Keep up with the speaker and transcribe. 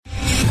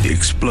The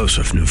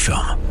explosive new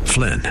film,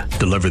 Flynn,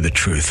 deliver the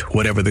truth,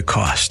 whatever the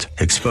cost,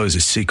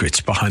 exposes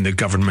secrets behind the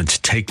government's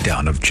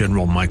takedown of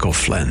General Michael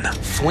Flynn.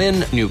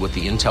 Flynn knew what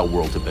the intel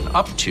world had been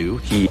up to.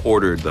 He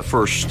ordered the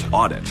first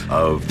audit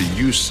of the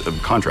use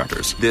of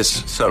contractors.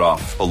 This set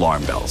off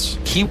alarm bells.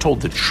 He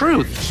told the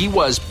truth. He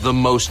was the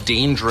most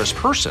dangerous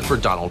person for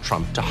Donald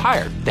Trump to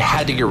hire. They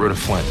had to get rid of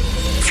Flynn.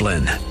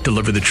 Flynn,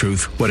 deliver the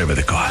truth, whatever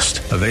the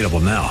cost. Available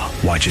now.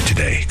 Watch it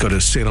today. Go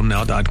to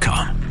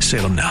salemnow.com.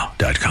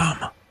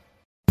 salemnow.com.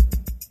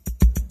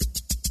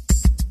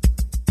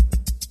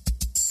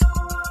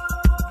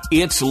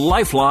 It's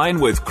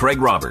Lifeline with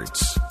Craig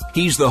Roberts.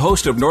 He's the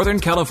host of Northern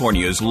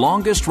California's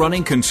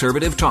longest-running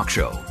conservative talk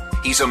show.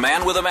 He's a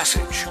man with a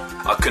message,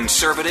 a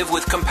conservative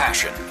with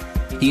compassion.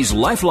 He's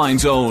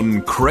Lifeline's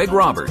own Craig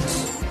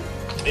Roberts.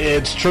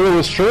 It's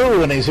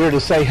true, and he's here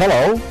to say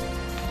hello.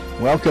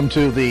 Welcome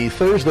to the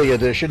Thursday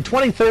edition,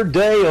 23rd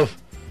day of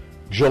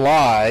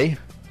July,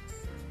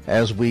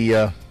 as we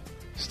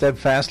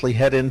steadfastly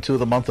head into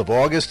the month of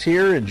August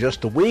here in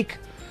just a week.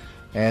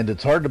 And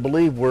it's hard to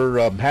believe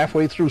we're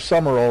halfway through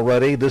summer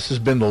already. This has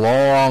been the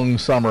long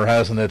summer,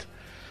 hasn't it?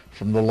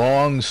 From the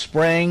long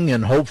spring,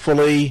 and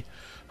hopefully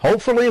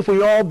if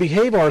we all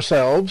behave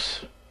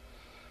ourselves,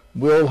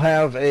 we'll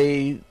have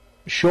a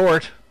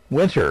short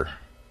winter.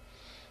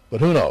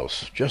 But who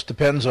knows? Just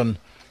depends on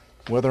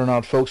whether or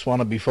not folks want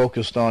to be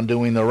focused on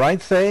doing the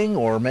right thing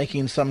or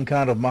making some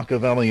kind of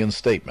Machiavellian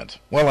statement.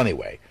 Well,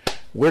 anyway,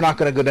 we're not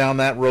going to go down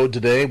that road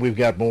today. We've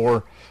got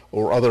more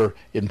or other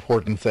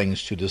important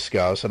things to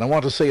discuss. And I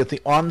want to say at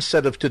the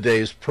onset of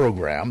today's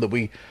program that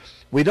we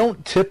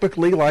don't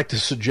typically like to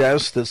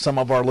suggest that some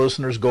of our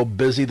listeners go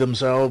busy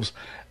themselves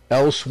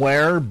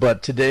elsewhere,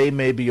 but today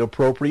may be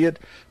appropriate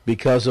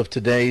because of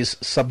today's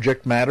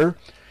subject matter.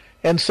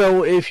 And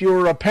so if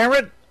you're a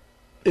parent,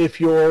 if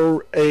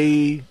you're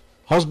a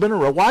husband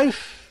or a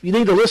wife, you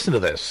need to listen to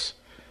this.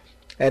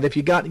 And if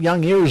you got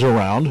young ears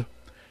around,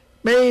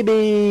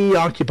 maybe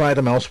occupy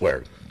them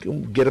elsewhere.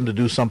 Get them to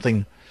do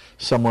something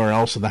somewhere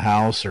else in the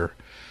house, or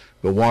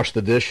go wash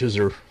the dishes,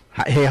 or,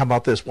 hey, how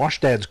about this? Wash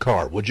Dad's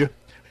car, would you?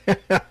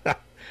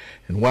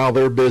 And while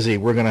they're busy,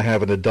 we're going to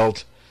have an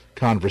adult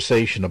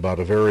conversation about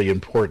a very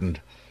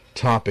important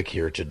topic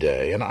here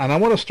today. And I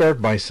want to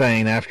start by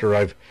saying, after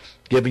I've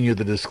given you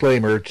the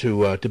disclaimer,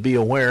 to be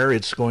aware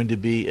it's going to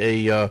be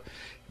a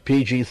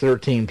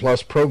PG-13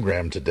 plus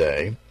program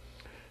today,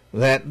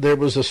 that there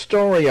was a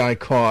story I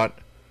caught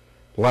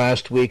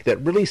last week that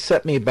really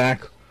set me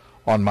back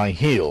on my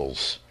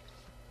heels.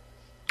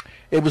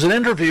 It was an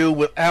interview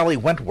with Ali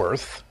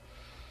Wentworth,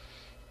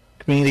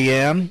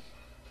 comedian,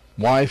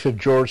 wife of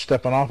George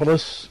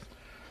Stephanopoulos,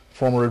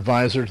 former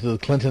advisor to the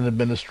Clinton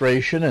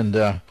administration,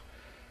 and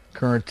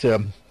current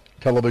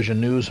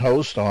television news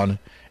host on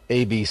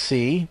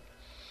ABC,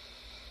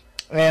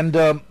 and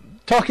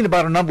talking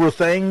about a number of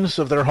things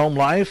of their home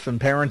life and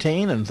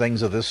parenting and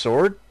things of this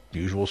sort,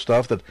 usual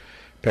stuff that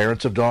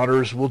parents of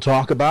daughters will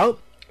talk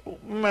about.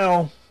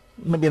 Well,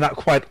 maybe not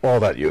quite all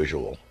that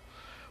usual.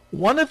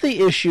 One of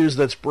the issues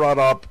that's brought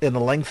up in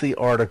a lengthy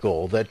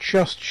article that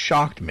just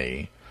shocked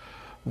me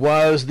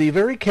was the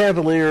very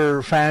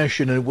cavalier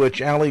fashion in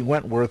which Ali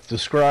Wentworth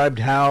described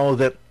how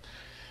that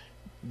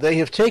they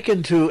have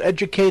taken to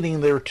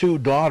educating their two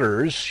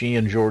daughters, she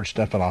and George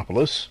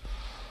Stephanopoulos,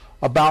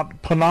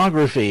 about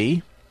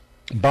pornography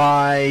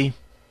by,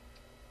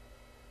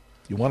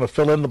 you want to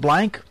fill in the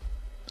blank?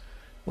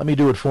 Let me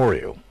do it for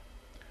you.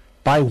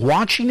 By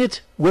watching it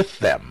with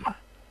them.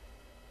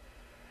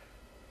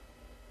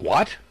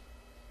 What?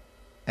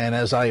 And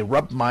as I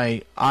rubbed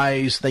my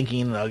eyes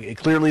thinking,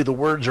 clearly the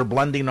words are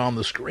blending on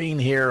the screen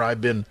here. I've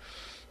been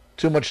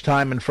too much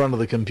time in front of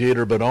the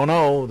computer, but oh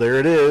no, there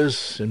it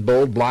is in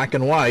bold black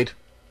and white.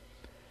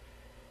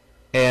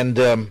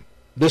 And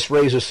this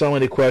raises so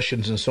many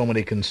questions and so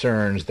many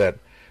concerns that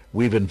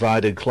we've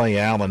invited Clay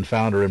Allen,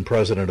 founder and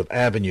president of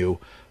Avenue,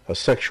 a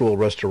sexual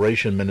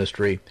restoration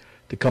ministry,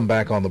 to come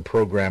back on the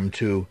program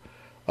to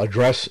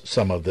address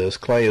some of this.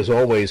 Clay, as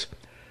always,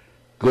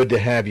 good to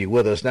have you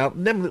with us. Now,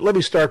 let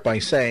me start by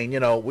saying,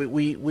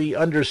 we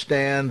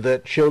understand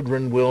that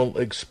children will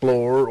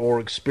explore or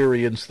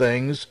experience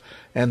things,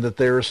 and that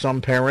there are some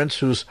parents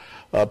whose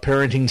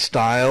parenting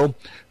style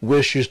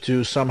wishes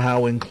to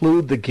somehow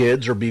include the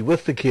kids or be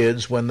with the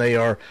kids when they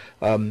are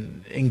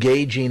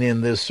engaging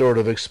in this sort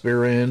of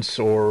experience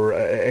or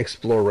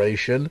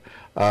exploration.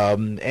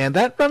 And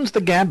that runs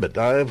the gambit.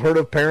 I've heard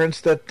of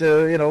parents that,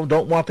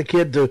 don't want the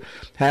kid to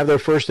have their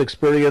first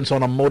experience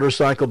on a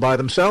motorcycle by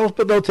themselves,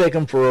 but they'll take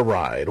them for a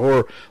ride,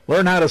 or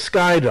learn how to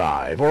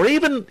skydive, or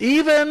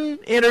even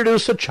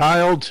introduce a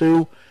child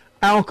to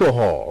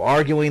alcohol,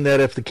 arguing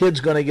that if the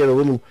kid's going to get a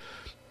little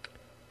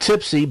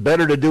tipsy,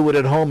 better to do it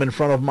at home in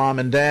front of mom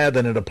and dad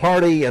than at a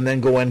party, and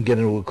then go and get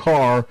into a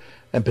car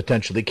and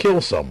potentially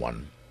kill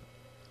someone.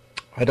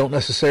 I don't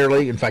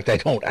necessarily, in fact, I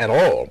don't at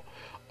all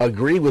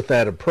agree with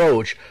that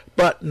approach,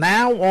 but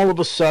now all of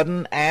a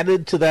sudden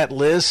added to that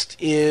list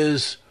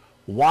is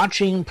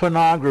watching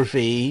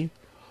pornography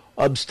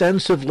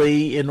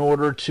ostensibly in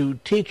order to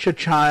teach a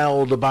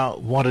child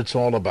about what it's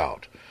all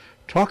about,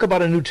 talk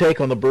about a new take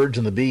on the birds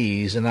and the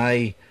bees. And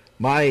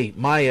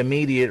my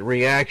immediate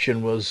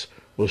reaction was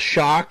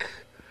shock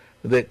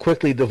that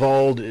quickly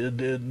devolved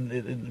into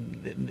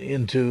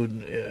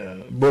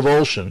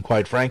revulsion,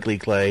 quite frankly,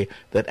 Clay,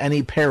 that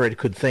any parent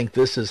could think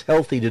this is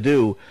healthy to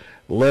do,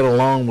 let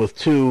alone with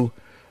two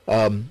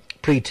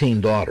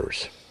preteen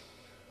daughters.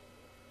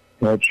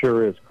 Well, it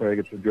sure is, Craig.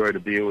 It's a joy to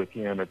be with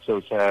you, and it's so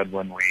sad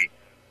when we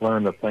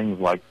learn of things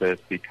like this,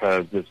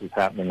 because this is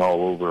happening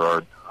all over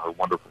our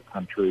wonderful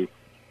country,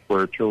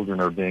 where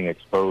children are being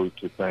exposed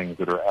to things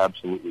that are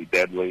absolutely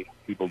deadly.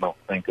 People don't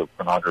think of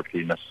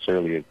pornography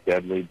necessarily as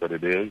deadly, but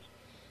it is.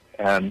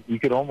 And you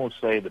could almost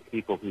say the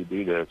people who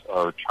do this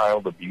are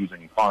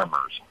child-abusing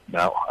farmers.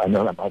 Now, I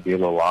know that might be a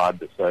little odd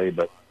to say,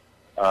 but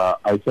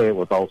I say it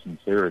with all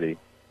sincerity.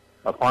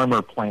 A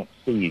farmer plants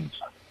seeds,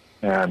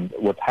 and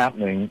what's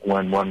happening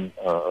when one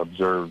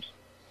observes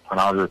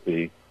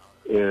pornography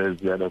is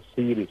that a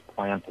seed is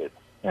planted,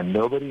 and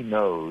nobody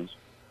knows,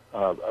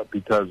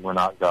 because we're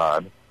not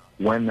God,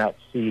 when that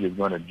seed is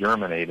going to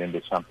germinate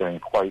into something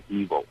quite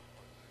evil.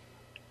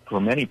 For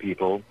many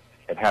people,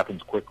 it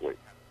happens quickly.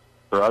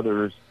 For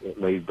others, it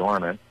lays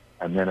dormant,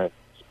 and then it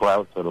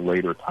sprouts at a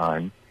later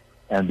time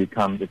and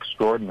becomes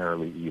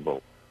extraordinarily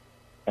evil.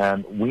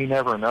 And we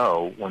never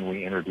know, when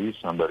we introduce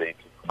somebody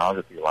to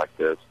pornography like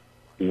this,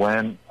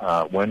 when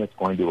it's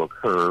going to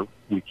occur.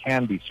 We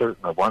can be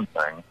certain of one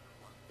thing: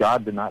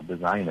 God did not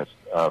design us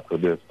for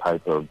this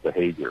type of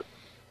behavior.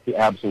 He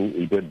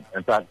absolutely didn't.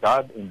 In fact,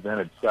 God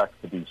invented sex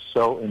to be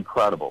so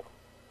incredible,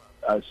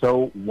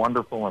 so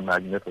wonderful and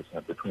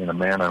magnificent between a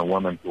man and a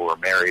woman who are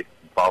married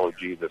and follow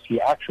Jesus. He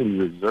actually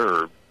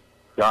reserved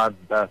God's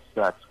best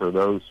sex for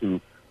those who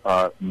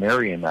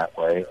marry in that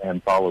way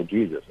and follow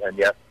Jesus. And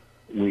yet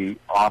we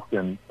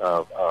often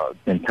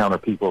encounter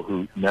people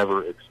who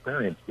never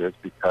experience this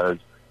because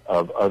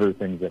of other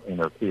things that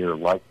interfere,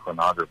 like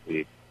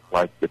pornography,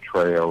 like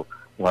betrayal,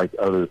 like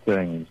other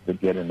things that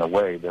get in the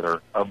way that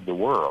are of the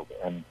world.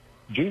 And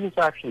Jesus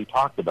actually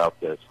talked about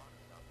this,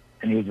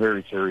 and he was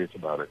very serious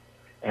about it.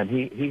 And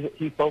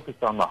he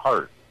focused on the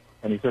heart.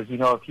 And he says,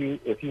 if you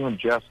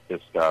ingest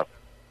this stuff,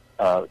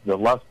 the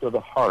lust of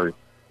the heart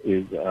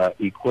is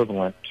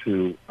equivalent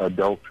to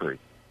adultery.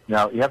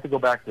 Now, you have to go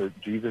back to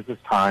Jesus'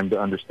 time to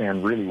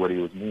understand really what he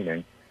was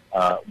meaning.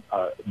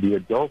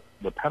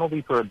 The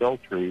penalty for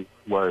adultery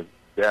was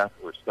death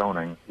or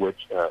stoning,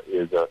 which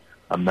is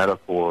a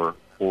metaphor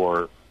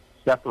for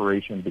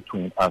separation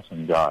between us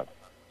and God.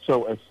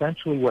 So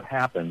essentially what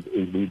happens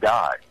is we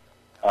die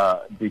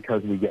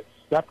because we get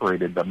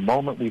separated the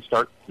moment we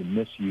start to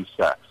misuse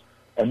sex.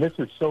 And this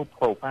is so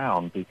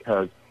profound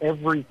because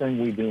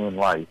everything we do in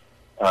life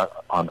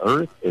on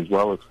earth as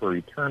well as for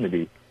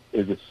eternity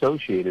is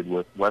associated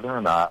with whether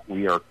or not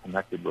we are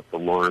connected with the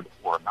Lord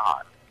or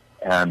not.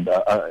 And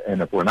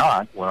if we're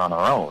not, we're on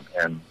our own,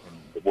 and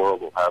the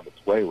world will have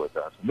its way with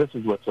us. And this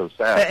is what's so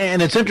sad.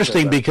 And it's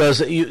interesting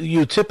because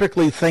you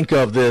typically think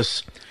of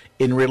this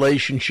in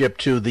relationship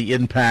to the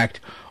impact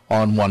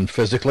on one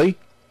physically,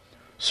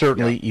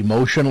 certainly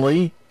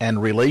emotionally and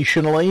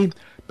relationally,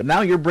 but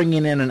now you're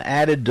bringing in an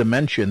added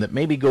dimension that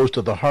maybe goes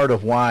to the heart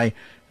of why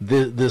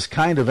this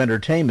kind of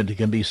entertainment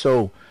can be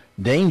so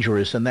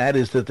dangerous, and that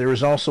is that there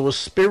is also a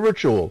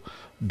spiritual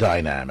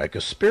dynamic,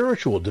 a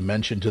spiritual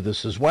dimension to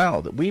this as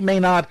well, that we may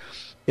not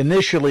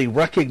initially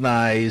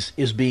recognize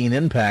is being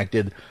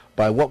impacted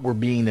by what we're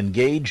being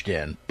engaged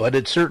in, but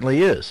it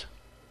certainly is.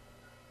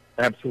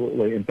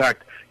 Absolutely. In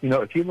fact,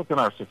 if you look in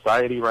our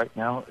society right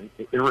now,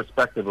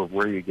 irrespective of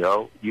where you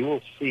go, you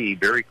will see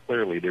very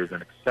clearly there's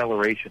an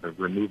acceleration of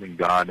removing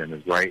God and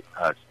his right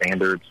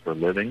standards for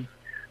living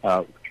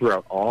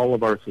throughout all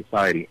of our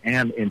society,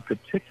 and in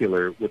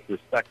particular with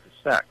respect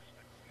to sex.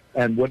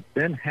 And what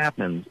then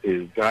happens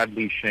is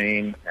godly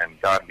shame and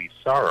godly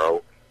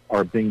sorrow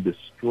are being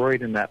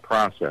destroyed in that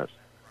process.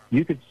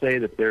 You could say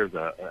that there's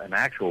an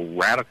actual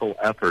radical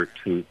effort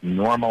to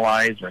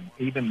normalize and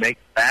even make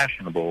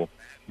fashionable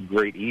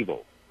great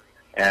evil.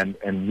 And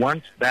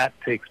once that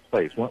takes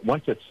place,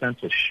 once a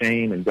sense of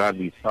shame and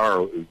godly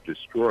sorrow is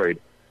destroyed,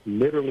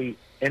 literally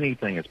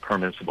anything is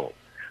permissible.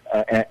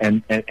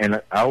 And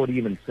I would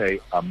even say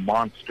a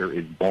monster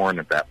is born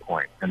at that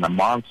point. And the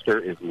monster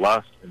is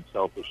lust and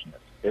selfishness.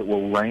 It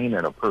will reign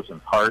in a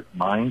person's heart,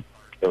 mind.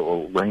 It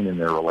will reign in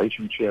their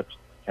relationships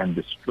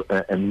and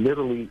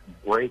literally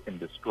break and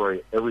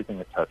destroy everything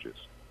it touches.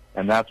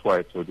 And that's why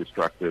it's so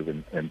destructive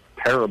and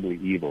terribly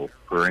evil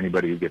for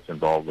anybody who gets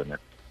involved in it.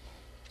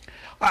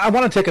 I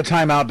want to take a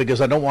time out because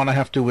I don't want to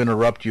have to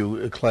interrupt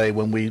you, Clay,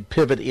 when we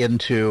pivot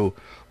into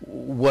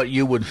what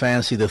you would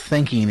fancy the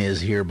thinking is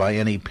here by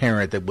any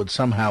parent that would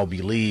somehow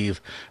believe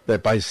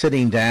that by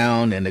sitting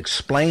down and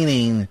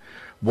explaining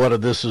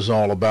what this is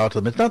all about to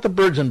them. It's not the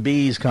birds and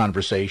bees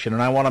conversation,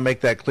 and I want to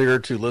make that clear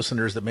to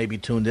listeners that may be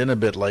tuned in a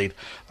bit late.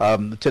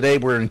 Today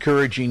we're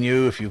encouraging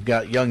you, if you've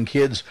got young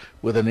kids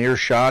with an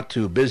earshot,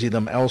 to busy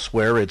them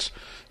elsewhere. It's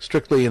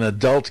strictly an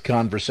adult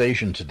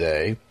conversation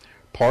today.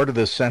 Part of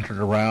this centered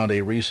around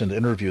a recent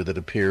interview that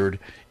appeared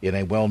in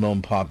a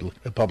well-known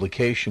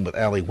publication with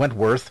Allie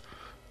Wentworth,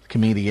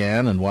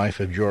 comedian and wife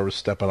of George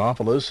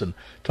Stephanopoulos, and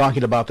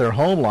talking about their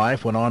home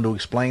life, went on to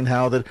explain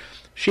how that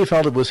she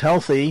felt it was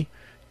healthy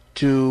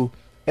to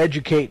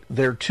educate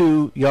their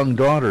two young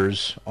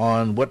daughters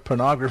on what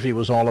pornography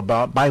was all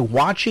about by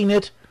watching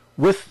it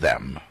with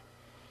them.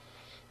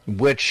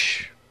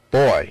 Which,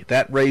 boy,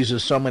 that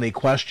raises so many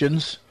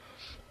questions.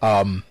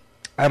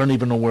 I don't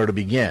even know where to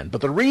begin.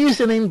 But the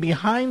reasoning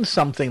behind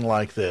something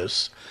like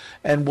this,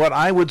 and what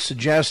I would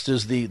suggest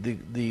is the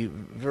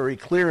very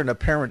clear and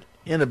apparent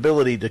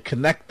inability to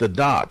connect the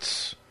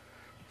dots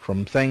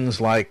from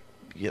things like,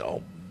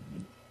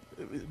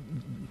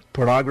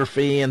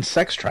 pornography and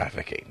sex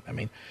trafficking. I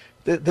mean,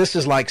 this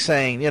is like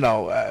saying, we're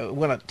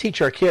going to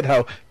teach our kid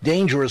how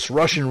dangerous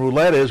Russian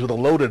roulette is with a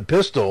loaded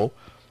pistol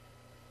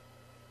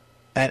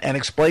and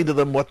explain to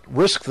them what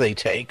risk they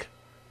take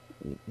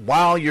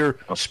while you're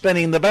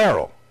spinning the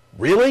barrel.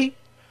 Really?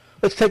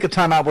 Let's take a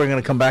time out. We're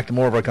going to come back to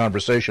more of our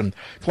conversation.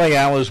 Clay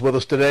Allen is with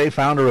us today,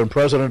 founder and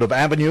president of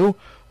Avenue,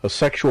 a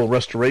sexual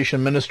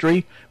restoration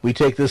ministry. We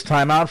take this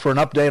time out for an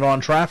update on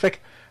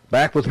traffic.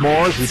 Back with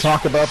more as we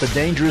talk about the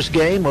dangerous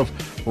game of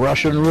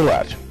Russian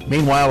roulette.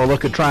 Meanwhile, a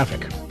look at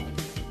traffic.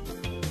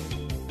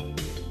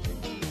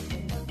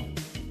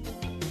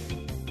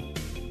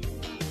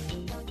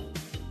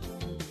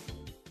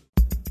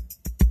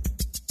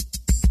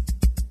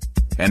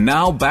 And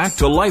now back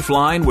to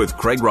Lifeline with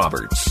Craig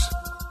Roberts.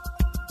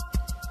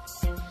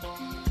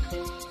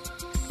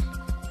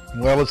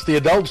 Well, it's the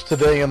adults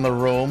today in the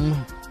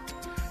room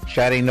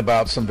chatting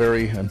about some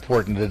very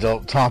important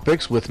adult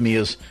topics. With me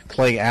is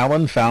Clay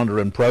Allen, founder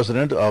and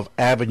president of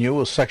Avenue,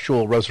 a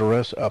sexual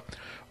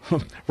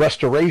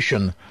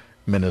restoration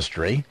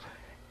ministry.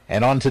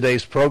 And on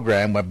today's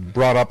program, I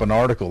brought up an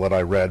article that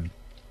I read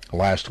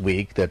last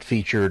week that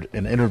featured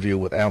an interview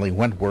with Allie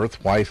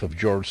Wentworth, wife of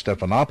George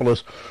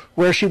Stephanopoulos,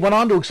 where she went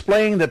on to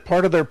explain that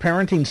part of their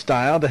parenting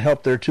style to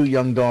help their two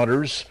young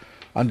daughters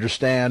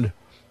understand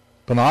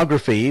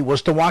pornography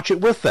was to watch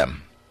it with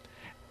them.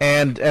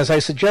 And as I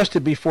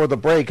suggested before the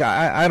break,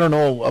 I don't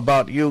know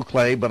about you,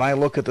 Clay, but I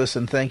look at this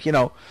and think,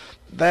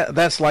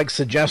 that's like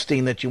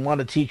suggesting that you want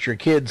to teach your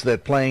kids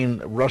that playing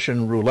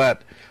Russian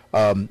roulette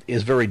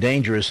is very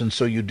dangerous, and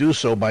so you do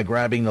so by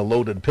grabbing a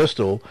loaded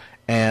pistol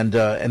and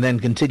then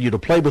continue to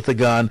play with the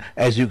gun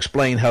as you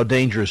explain how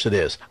dangerous it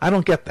is. I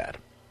don't get that.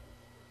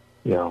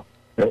 Yeah,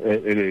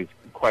 it is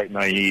quite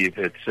naive.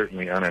 It's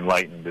certainly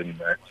unenlightened, and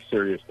it's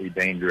seriously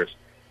dangerous.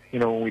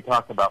 When we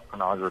talk about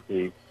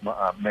pornography,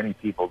 many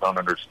people don't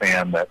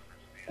understand that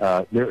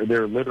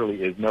there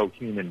literally is no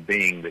human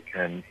being that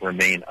can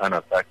remain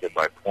unaffected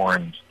by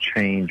porn's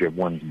change of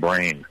one's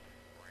brain.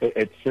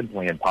 It's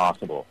simply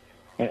impossible.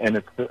 And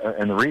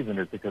the reason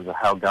is because of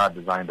how God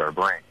designed our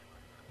brain.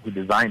 He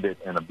designed it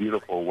in a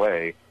beautiful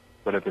way,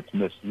 but if it's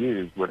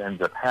misused, what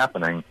ends up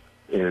happening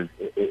is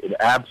it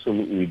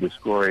absolutely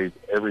destroys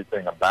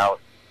everything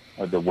about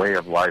the way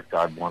of life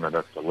God wanted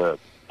us to live.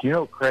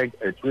 Craig,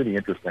 it's really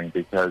interesting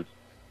because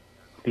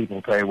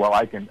people say, well,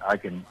 I can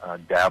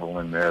dabble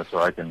in this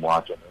or I can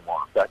watch it and it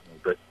won't affect me.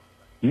 But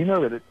do you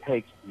know that it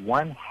takes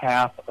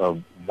 1/2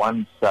 of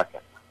 1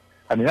 second?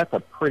 I mean, that's a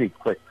pretty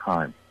quick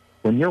time.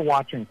 When you're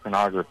watching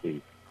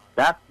pornography,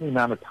 that's the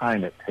amount of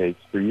time it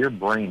takes for your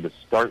brain to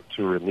start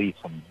to release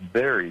some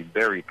very,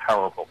 very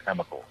powerful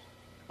chemicals.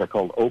 They're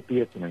called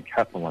opiates and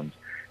enkephalins.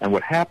 And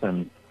what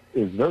happens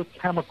is those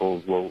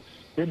chemicals will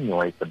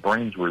stimulate the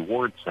brain's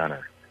reward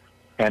center,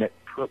 and it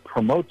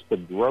promotes the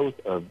growth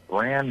of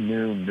brand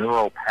new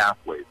neural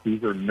pathways.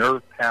 These are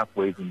nerve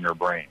pathways in your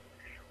brain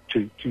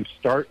to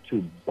start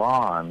to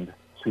bond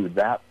to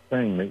that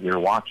thing that you're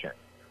watching.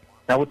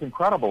 Now, what's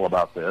incredible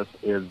about this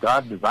is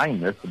God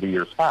designed this to be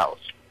your spouse,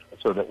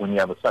 so that when you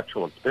have a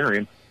sexual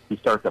experience, you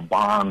start to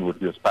bond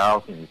with your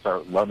spouse and you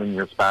start loving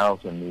your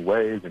spouse in new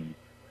ways and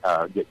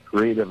get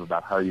creative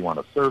about how you want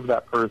to serve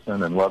that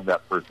person and love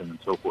that person and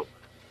so forth.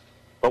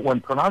 But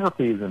when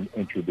pornography is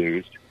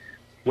introduced,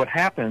 what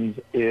happens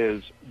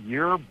is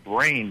your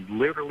brain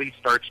literally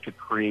starts to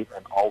create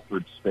an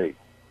altered state.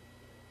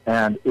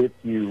 And if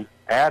you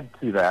add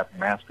to that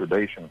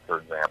masturbation, for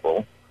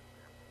example,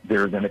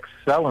 there's an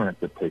accelerant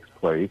that takes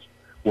place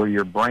where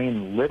your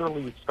brain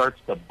literally starts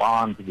to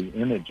bond to the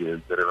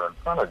images that are in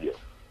front of you.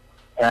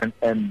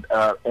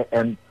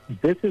 And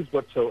this is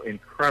what's so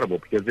incredible,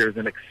 because there's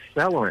an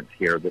accelerant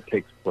here that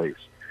takes place.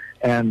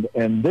 And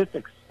this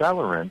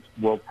accelerant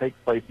will take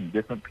place in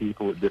different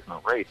people at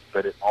different rates,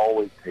 but it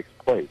always takes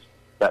place.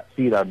 That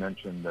seed I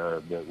mentioned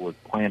that was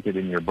planted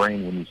in your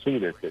brain when you see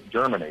this, it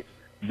germinates.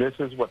 This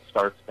is what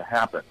starts to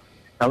happen.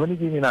 Now, let me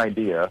give you an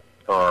idea,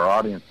 or our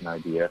audience an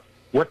idea,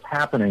 what's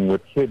happening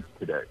with kids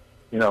today.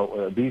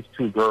 These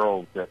two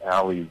girls that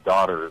Allie's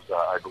daughters,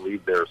 I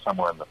believe they're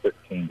somewhere in the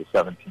 15 to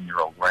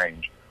 17-year-old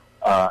range.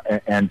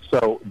 And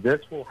so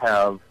this will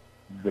have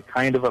the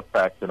kind of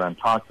effect that I'm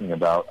talking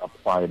about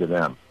apply to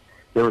them.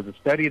 There was a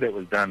study that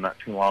was done not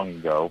too long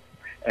ago,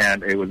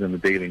 and it was in the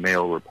Daily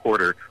Mail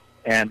Reporter,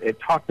 and it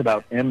talked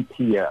about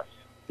MPS,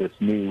 this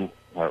new,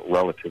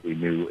 relatively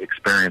new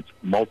experience,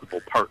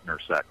 multiple partner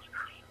sex.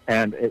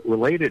 And it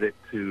related it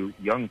to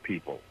young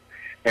people.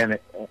 And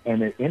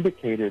it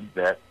indicated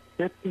that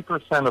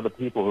 50% of the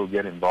people who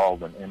get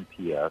involved in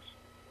MPS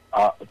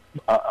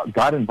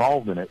got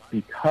involved in it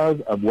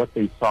because of what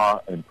they saw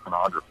in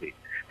pornography.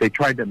 They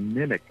tried to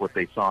mimic what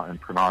they saw in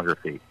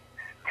pornography.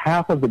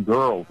 Half of the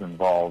girls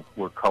involved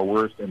were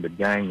coerced into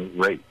gang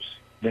rapes,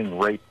 being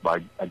raped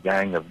by a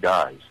gang of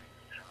guys.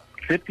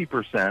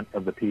 50%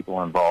 of the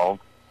people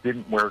involved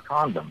didn't wear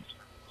condoms.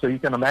 So you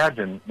can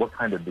imagine what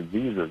kind of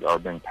diseases are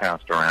being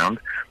passed around.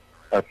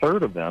 A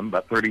third of them,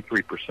 about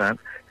 33%,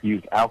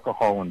 used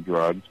alcohol and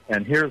drugs.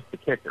 And here's the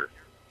kicker.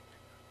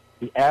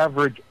 The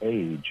average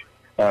age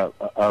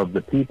of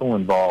the people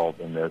involved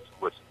in this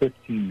was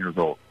 15 years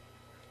old.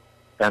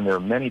 And there are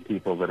many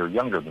people that are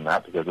younger than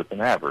that because it's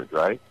an average,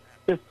 right?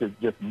 This is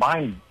just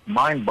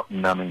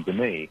mind-numbing to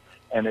me.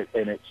 And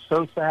it's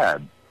so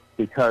sad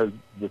because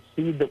the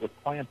seed that was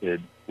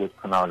planted was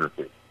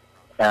pornography.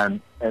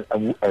 And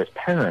as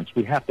parents,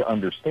 we have to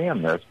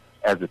understand this.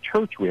 As a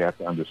church, we have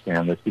to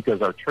understand this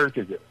because our church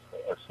is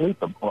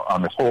asleep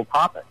on this whole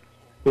topic.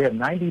 We have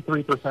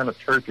 93% of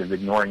churches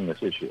ignoring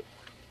this issue.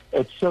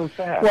 It's so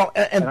sad. Well,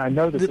 and I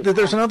know that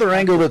there's another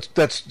angle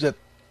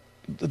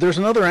there's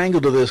another angle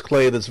to this,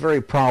 Clay, that's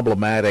very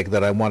problematic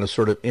that I want to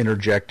sort of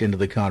interject into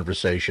the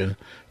conversation,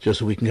 just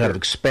so we can kind of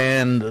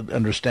expand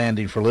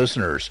understanding for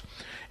listeners.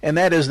 And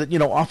that is that,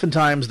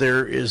 oftentimes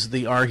there is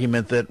the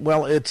argument that,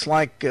 well, it's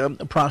like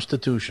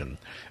prostitution.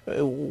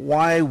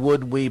 Why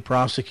would we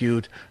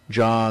prosecute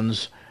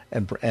Johns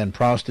and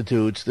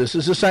prostitutes? This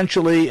is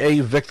essentially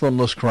a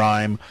victimless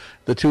crime.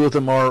 The two of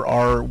them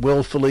are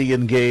willfully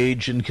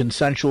engaged in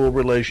consensual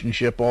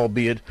relationship,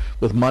 albeit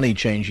with money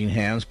changing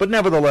hands. But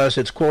nevertheless,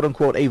 it's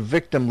quote-unquote a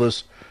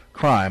victimless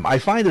crime. I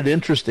find it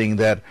interesting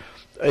that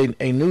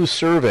a new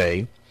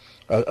survey,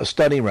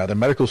 a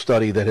medical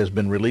study that has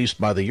been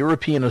released by the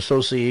European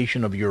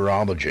Association of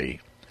Urology,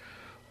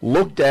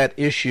 looked at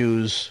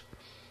issues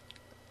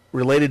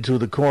related to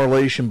the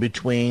correlation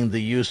between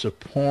the use of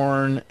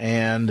porn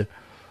and,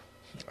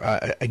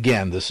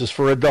 again, this is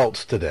for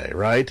adults today,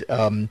 right?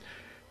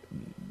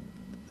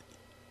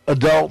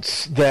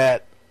 Adults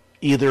that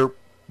either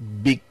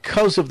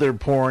because of their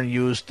porn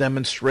use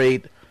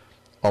demonstrate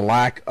a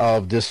lack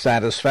of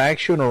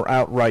dissatisfaction or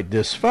outright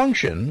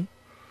dysfunction.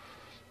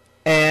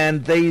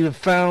 And they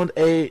found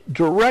a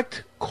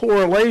direct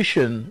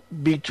correlation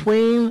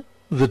between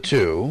the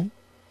two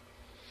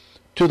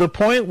to the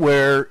point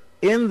where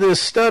in this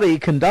study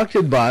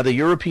conducted by the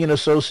European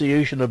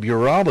Association of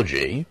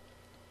Urology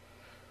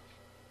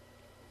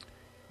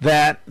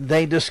that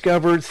they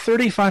discovered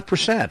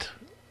 35%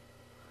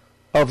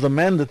 of the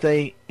men that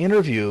they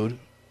interviewed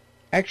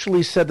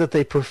actually said that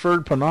they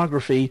preferred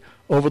pornography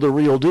over the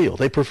real deal.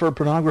 They preferred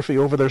pornography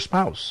over their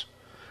spouse,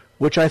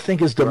 which I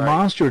think is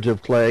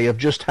demonstrative, Clay, of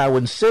just how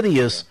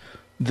insidious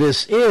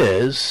this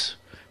is,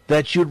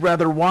 that you'd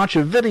rather watch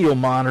a video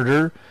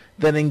monitor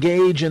than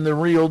engage in the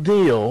real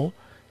deal.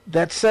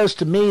 That says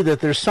to me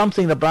that there's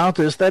something about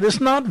this that is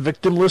not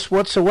victimless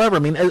whatsoever. I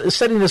mean,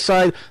 setting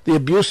aside the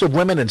abuse of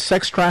women and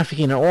sex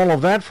trafficking and all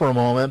of that for a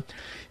moment,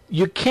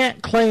 you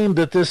can't claim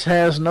that this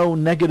has no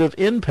negative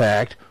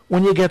impact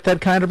when you get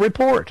that kind of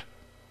report.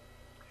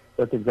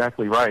 That's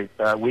exactly right.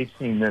 We've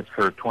seen this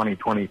for 20,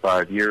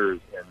 25 years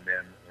in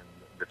men.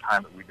 The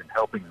time that we've been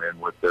helping men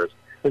with this.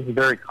 This is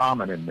very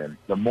common in men.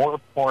 The more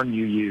porn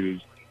you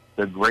use,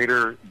 the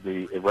greater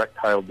the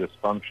erectile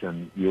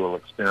dysfunction you will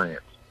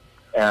experience.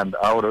 And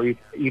I would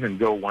even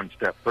go one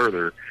step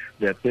further,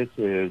 that this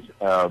is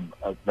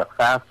the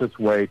fastest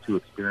way to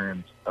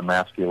experience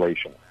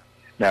emasculation.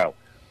 Now,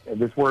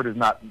 this word is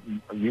not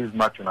used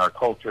much in our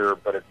culture,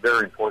 but it's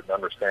very important to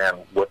understand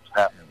what's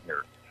happening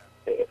here.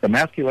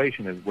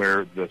 Emasculation is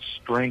where the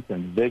strength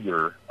and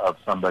vigor of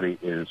somebody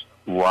is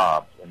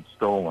robbed and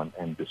stolen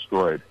and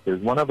destroyed.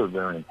 There's one other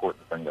very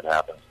important thing that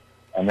happens,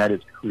 and that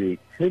is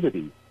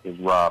creativity is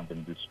robbed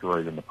and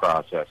destroyed in the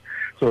process.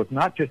 So it's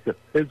not just a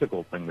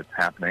physical thing that's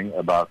happening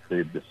about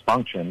the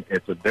dysfunction,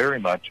 it's a very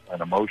much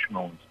an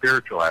emotional and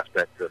spiritual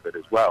aspect of it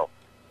as well.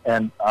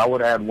 And I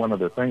would add one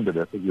other thing to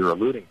this that you're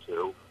alluding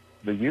to.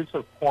 The use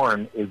of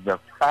porn is the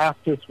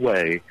fastest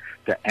way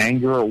to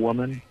anger a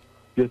woman,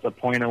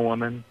 disappoint a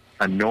woman,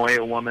 annoy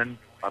a woman,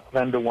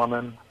 offend a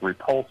woman,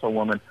 repulse a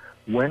woman.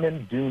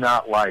 Women do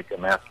not like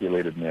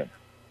emasculated men.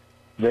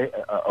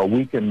 A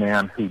weakened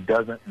man who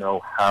doesn't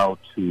know how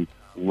to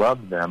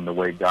love them the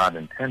way God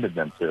intended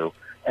them to,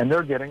 and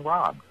they're getting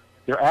robbed.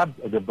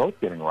 They're both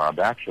getting robbed,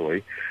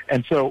 actually.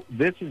 And so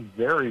this is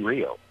very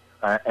real,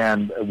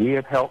 and we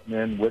have helped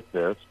men with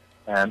this.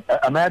 And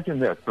imagine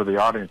this for the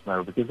audience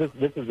member, because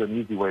this is an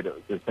easy way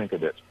to think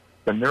of this.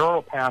 The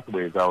neural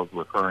pathways I was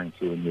referring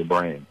to in your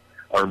brain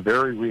are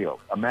very real.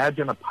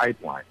 Imagine a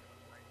pipeline.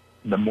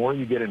 The more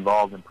you get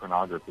involved in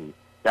pornography,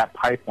 that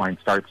pipeline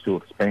starts to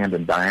expand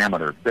in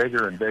diameter,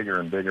 bigger and bigger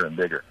and bigger and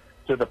bigger,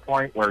 to the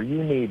point where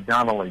you need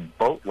not only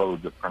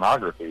boatloads of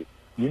pornography,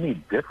 you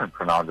need different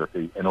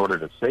pornography in order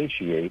to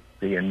satiate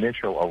the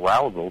initial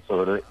arousal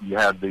so that you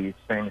have the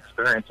same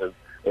experience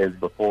as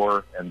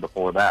before and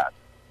before that.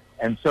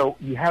 And so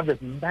you have this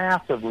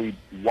massively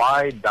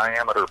wide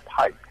diameter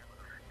pipe.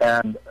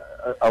 And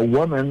a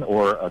woman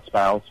or a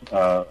spouse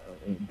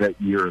that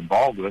you're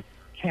involved with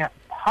can't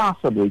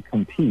possibly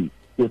compete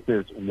with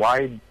this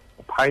wide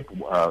pipe,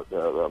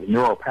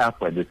 neural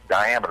pathway, this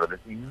diameter, this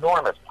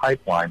enormous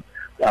pipeline.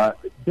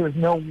 There's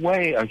no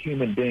way a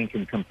human being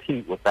can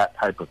compete with that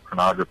type of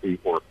pornography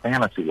or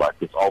fantasy like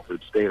this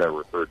altered state I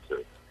referred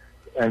to.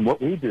 And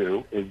what we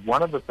do is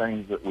one of the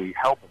things that we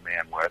help a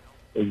man with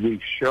is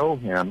we show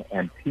him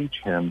and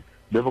teach him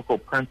biblical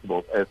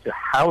principles as to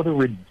how to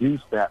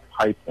reduce that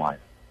pipeline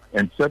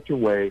in such a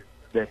way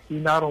that he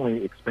not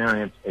only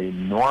experience a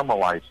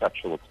normalized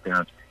sexual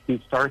experience,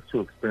 he starts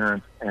to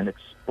experience an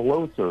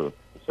explosive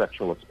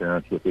sexual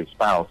experience with his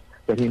spouse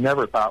that he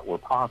never thought were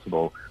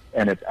possible,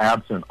 and it's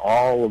absent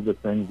all of the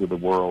things of the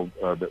world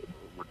that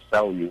would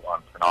sell you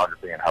on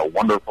pornography and how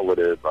wonderful it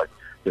is, like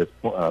this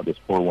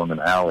poor woman,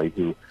 Allie,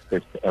 who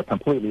is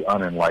completely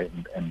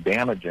unenlightened and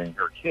damaging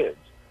her kids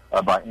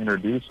by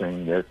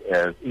introducing this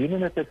as,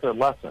 even if it's a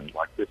lesson,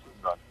 like this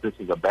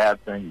is a bad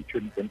thing, you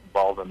shouldn't get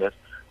involved in this.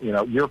 You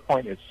know, your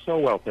point is so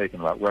well taken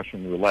about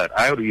Russian roulette.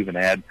 I would even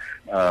add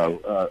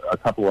a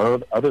couple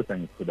of other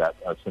things to that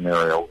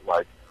scenario,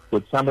 like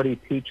would somebody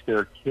teach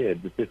their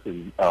kid that this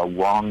is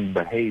wrong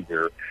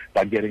behavior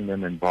by getting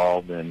them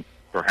involved in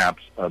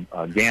perhaps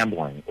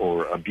gambling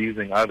or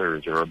abusing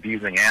others or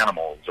abusing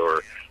animals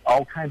or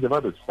all kinds of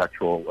other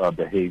sexual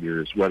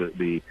behaviors, whether it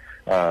be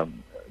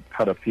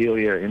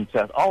pedophilia,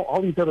 incest,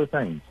 all these other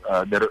things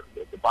that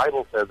the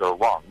Bible says are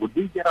wrong. Would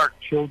we get our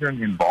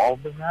children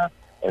involved in that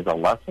as a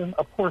lesson?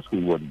 Of course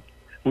we wouldn't.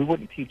 We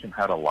wouldn't teach them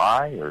how to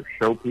lie or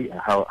show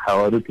how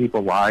other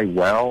people lie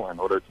well in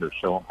order to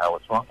show them how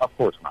it's wrong. Of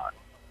course not.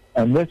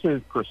 And this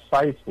is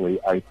precisely,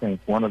 I think,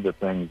 one of the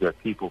things that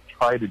people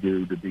try to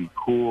do to be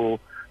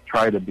cool,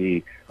 try to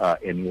be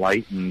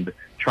enlightened,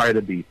 try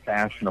to be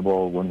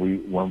fashionable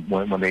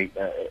when they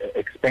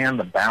expand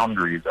the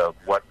boundaries of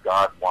what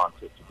God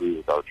wants us to do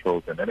with our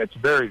children. And it's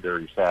very,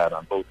 very sad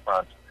on both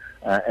fronts,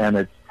 and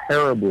it's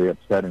terribly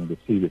upsetting to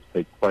see this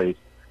take place.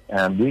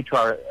 And we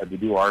try to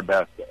do our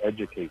best to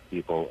educate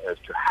people as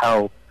to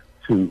how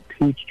to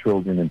teach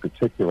children in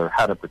particular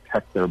how to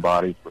protect their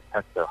bodies,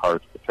 protect their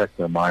hearts, protect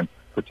their minds,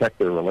 protect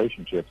their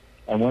relationships.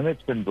 And when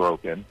it's been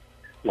broken,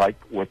 like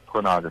with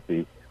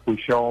pornography, we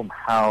show them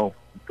how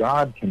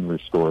God can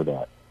restore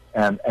that.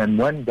 And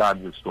when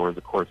God restores,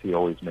 of course, he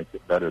always makes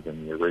it better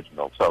than the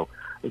original. So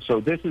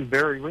this is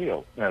very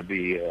real.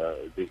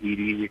 The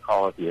ED, we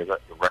call it, the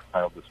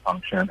erectile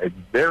dysfunction, it's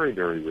very,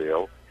 very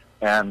real.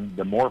 And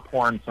the more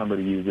porn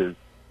somebody uses,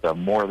 the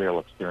more they'll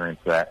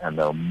experience that, and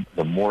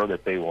the more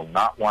that they will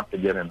not want to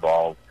get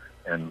involved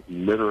in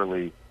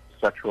literally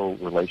sexual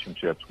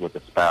relationships with a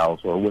spouse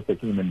or with a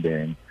human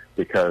being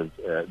because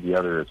the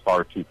other is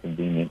far too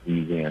convenient,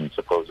 easy, and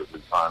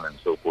supposedly fun, and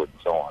so forth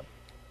and so on.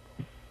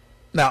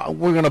 Now,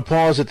 we're going to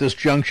pause at this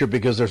juncture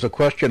because there's a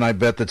question, I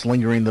bet, that's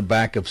lingering in the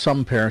back of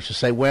some parents to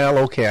say, well,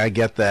 okay, I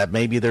get that.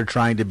 Maybe they're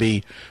trying to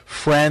be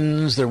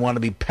friends. They want to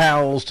be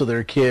pals to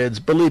their kids.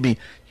 Believe me,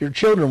 your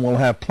children will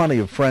have plenty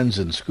of friends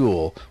in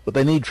school. What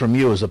they need from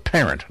you is a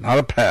parent, not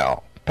a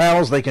pal.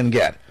 Pals they can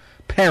get.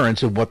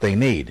 Parents of what they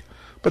need.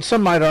 But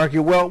some might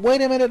argue, well,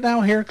 wait a minute now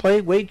here,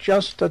 Clay. Wait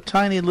just a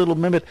tiny little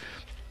minute.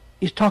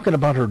 He's talking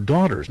about her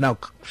daughters. Now,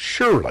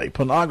 surely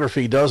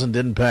pornography doesn't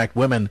impact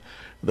women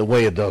the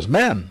way it does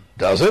men,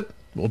 does it?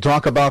 We'll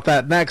talk about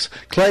that next.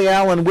 Clay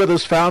Allen with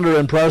us, founder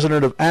and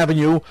president of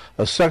Avenue,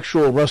 a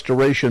sexual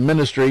restoration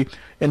ministry.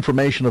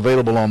 Information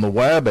available on the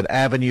web at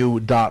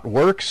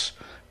avenue.works.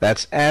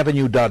 That's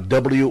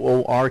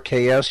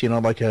avenue.works,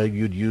 like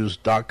you'd use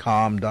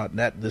 .com,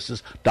 .net. This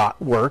is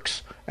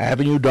 .works,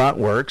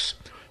 avenue.works.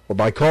 Or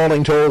by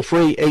calling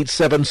toll-free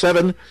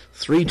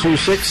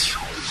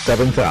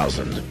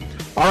 877-326-7000.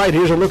 All right,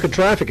 here's a look at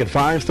traffic at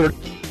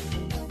 5:30.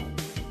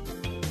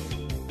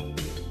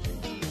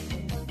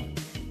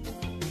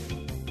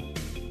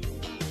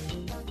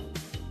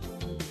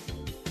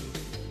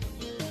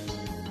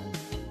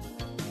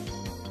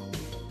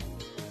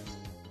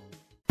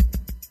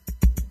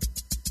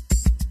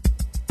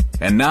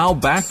 And now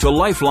back to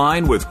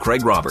Lifeline with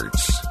Craig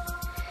Roberts.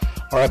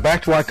 All right,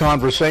 back to our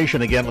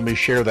conversation. Again, let me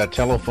share that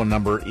telephone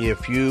number.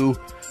 If you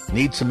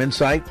need some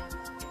insight,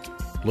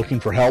 looking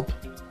for help,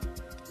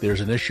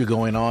 there's an issue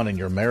going on in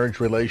your marriage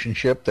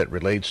relationship that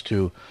relates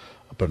to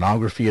a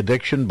pornography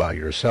addiction by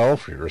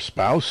yourself or your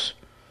spouse,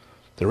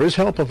 there is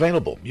help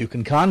available. You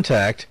can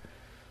contact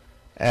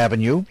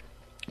Avenue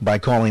by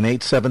calling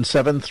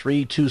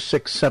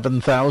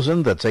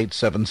 877-326-7000. That's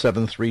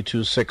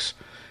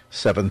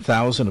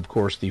 877-326-7000. Of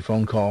course, the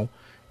phone call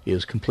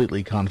is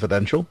completely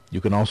confidential. You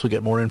can also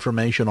get more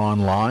information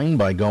online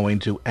by going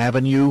to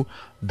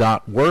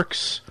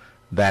avenue.works.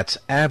 That's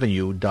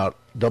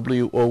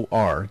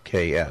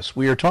avenue.works.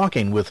 We are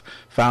talking with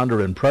founder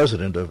and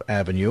president of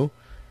Avenue,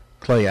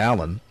 Clay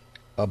Allen,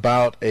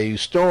 about a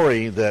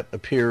story that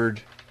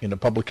appeared in a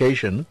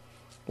publication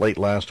late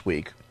last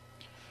week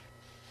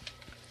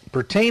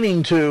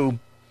pertaining to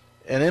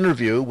an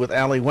interview with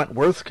Allie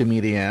Wentworth,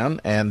 comedian,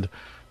 and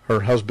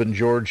her husband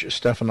George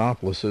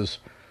Stephanopoulos'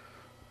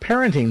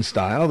 parenting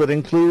style that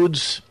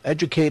includes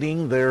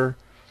educating their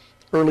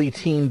early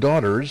teen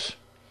daughters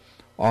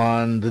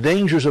on the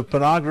dangers of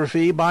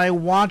pornography by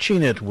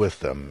watching it with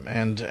them.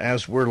 And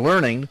as we're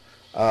learning,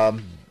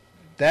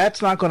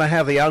 that's not going to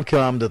have the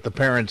outcome that the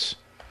parents,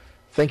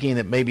 thinking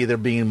that maybe they're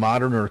being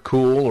modern or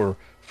cool or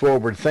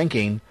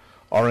forward-thinking,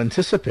 are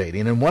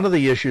anticipating. And one of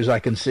the issues I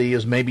can see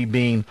is maybe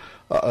being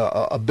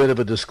a bit of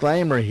a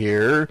disclaimer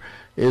here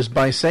is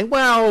by saying,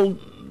 well,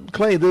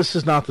 Clay, this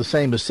is not the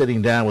same as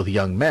sitting down with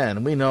young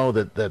men. We know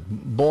that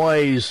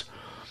boys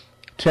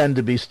tend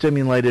to be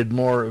stimulated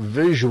more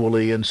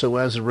visually, and so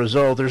as a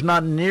result, there's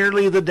not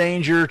nearly the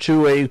danger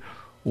to a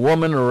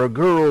woman or a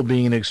girl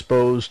being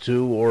exposed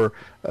to or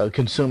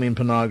consuming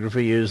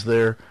pornography as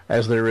there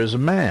is a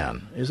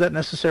man. Is that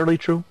necessarily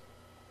true?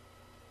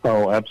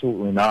 Oh,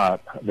 absolutely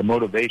not. The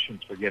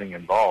motivations for getting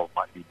involved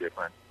might be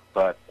different,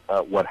 but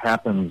what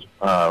happens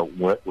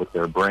with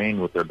their brain,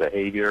 with their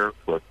behavior,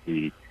 with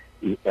the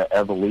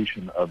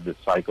evolution of the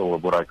cycle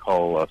of what I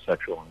call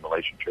sexual and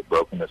relationship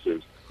brokenness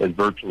is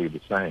virtually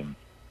the same.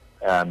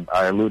 And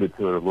I alluded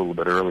to it a little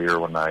bit earlier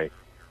when I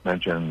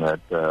mentioned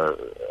that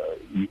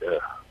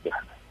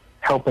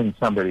helping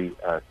somebody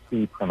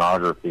see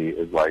pornography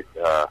is like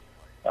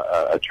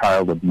a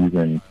child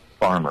abusing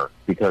farmer,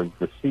 because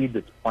the seed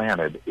that's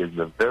planted is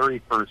the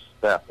very first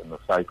step in the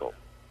cycle.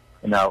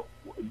 And now,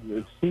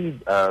 the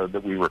seed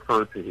that we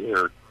refer to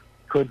here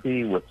could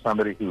be with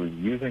somebody who is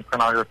using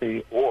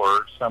pornography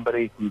or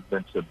somebody who's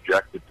been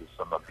subjected to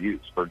some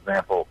abuse. For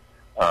example,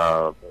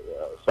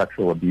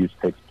 sexual abuse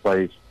takes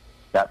place.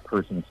 That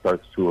person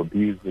starts to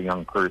abuse the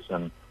young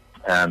person,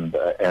 and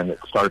it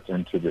starts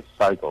into this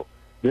cycle.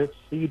 This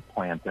seed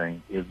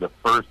planting is the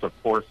first of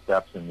 4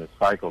 steps in this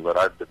cycle that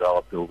I've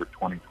developed over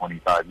 20,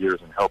 25 years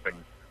in helping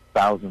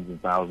thousands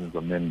and thousands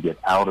of men get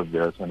out of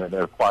this, and it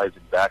applies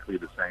exactly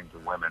the same to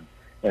women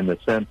in the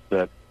sense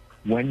that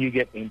when you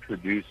get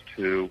introduced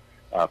to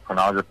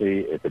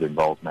pornography, if it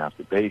involves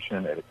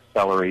masturbation, it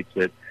accelerates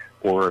it,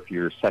 or if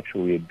you're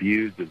sexually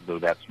abused as though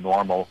that's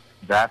normal,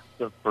 that's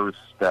the first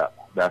step.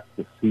 That's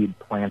the seed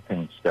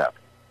planting step.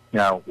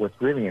 Now, what's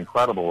really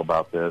incredible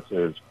about this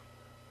is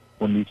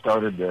when we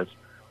started this,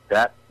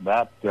 that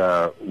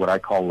what I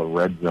call the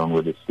red zone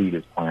where the seed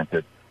is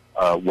planted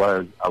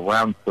was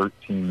around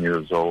 13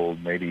 years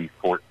old, maybe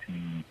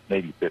 14,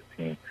 maybe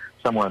 15,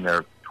 somewhere in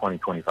there 20,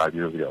 25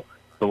 years ago.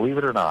 Believe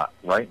it or not,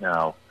 right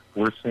now,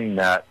 we're seeing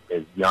that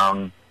as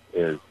young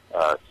as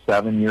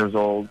 7 years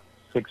old,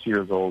 6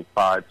 years old,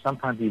 5,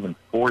 sometimes even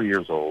 4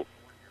 years old,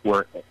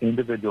 where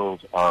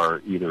individuals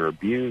are either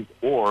abused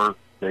or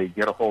they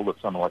get a hold of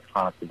some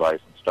electronic device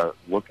and start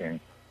looking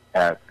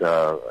at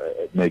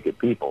naked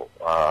people.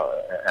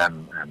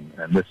 And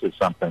this is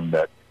something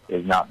that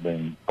is not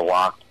being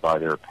blocked by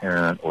their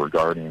parent or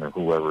guardian or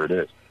whoever it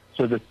is.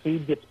 So the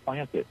seed gets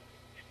planted.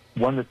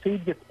 When the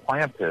seed gets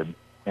planted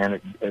and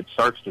it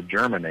starts to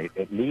germinate,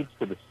 it leads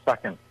to the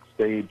second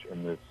stage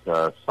in this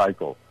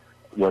cycle,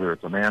 whether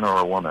it's a man or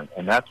a woman,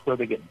 and that's where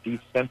they get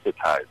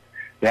desensitized.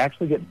 They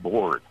actually get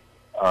bored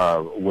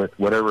with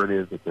whatever it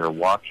is that they're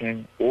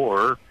watching,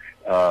 or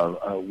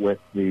with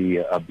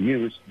the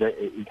abuse,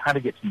 it kind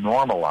of gets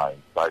normalized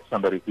by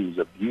somebody who's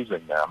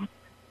abusing them,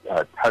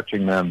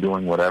 touching them,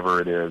 doing whatever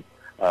it is.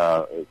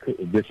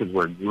 This is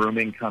where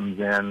grooming comes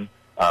in,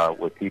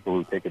 with people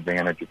who take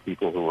advantage of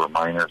people who are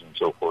minors and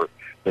so forth.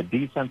 The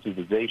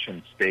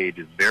desensitization stage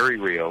is very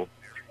real,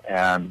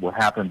 and what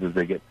happens is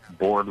they get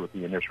bored with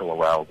the initial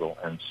arousal,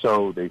 and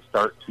so they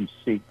start to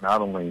seek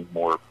not only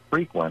more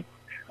frequent,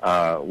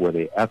 where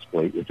they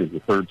escalate, which is the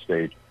third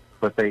stage,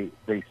 but they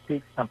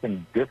seek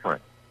something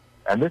different.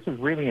 And this is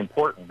really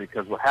important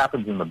because what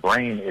happens in the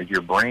brain is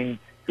your brain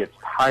gets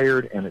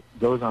tired and it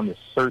goes on the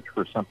search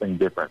for something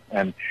different.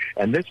 And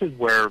this is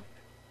where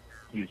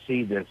you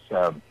see this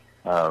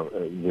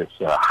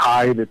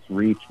high that's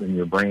reached in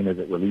your brain as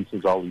it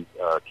releases all these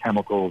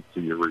chemicals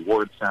to your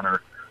reward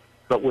center.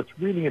 But what's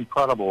really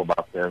incredible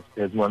about this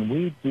is when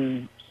we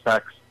do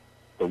sex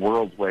the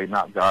world's way,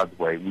 not God's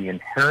way, we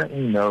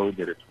inherently know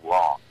that it's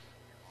wrong.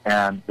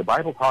 And the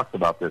Bible talks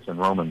about this in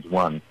Romans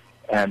 1.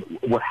 And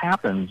what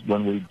happens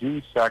when we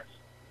do sex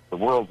the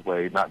world's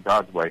way, not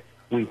God's way,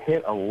 we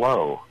hit a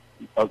low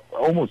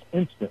almost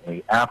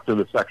instantly after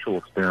the sexual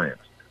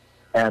experience.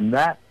 And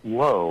that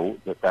low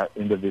that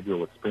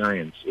individual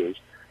experiences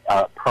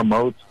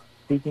promotes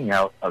seeking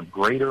out a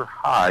greater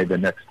high the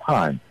next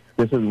time.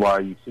 This is why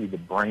you see the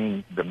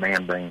brain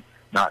demanding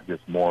not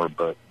just more,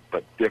 but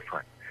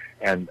different.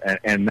 And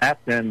that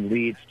then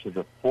leads to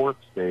the fourth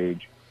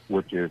stage,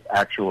 which is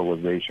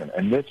actualization.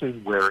 And this is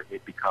where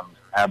it becomes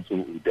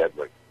absolutely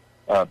deadly,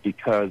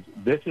 because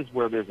this is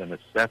where there's a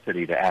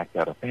necessity to act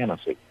out a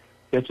fantasy.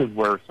 This is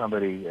where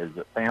somebody is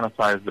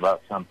fantasized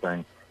about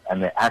something,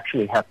 and they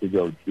actually have to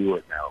go do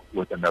it now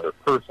with another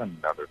person,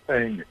 another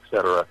thing,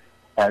 etc.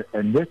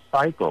 And this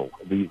cycle,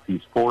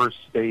 these four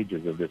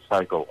stages of this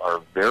cycle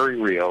are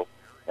very real.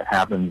 It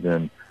happens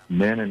in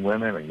men and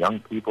women, and young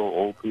people,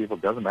 old people,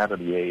 doesn't matter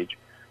the age.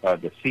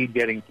 The seed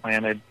getting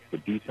planted, the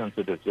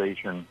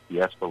desensitization, the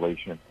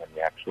escalation, and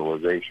the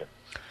actualization.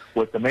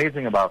 What's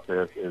amazing about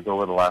this is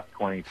over the last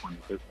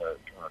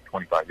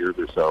 25 years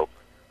or so,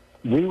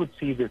 we would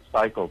see this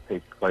cycle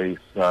take place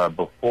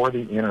before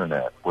the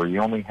Internet, where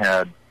you only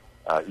had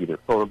either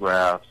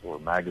photographs or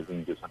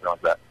magazines or something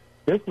like that.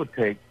 This would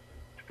take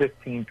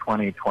 15,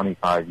 20,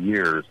 25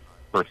 years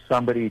for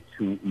somebody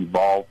to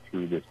evolve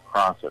through this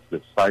process,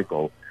 this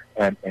cycle,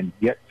 and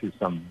get to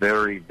some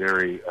very,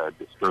 very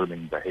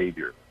disturbing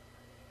behavior.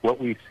 What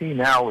we see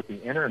now with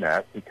the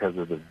Internet, because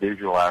of the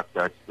visual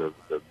aspects, the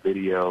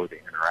video, the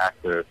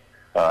interactive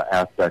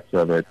aspects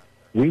of it,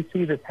 we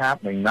see this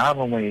happening not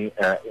only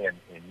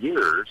in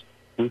years,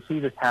 we see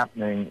this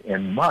happening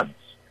in months,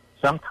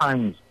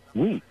 sometimes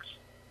weeks.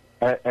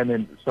 And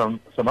in some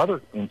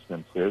other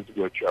instances,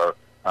 which are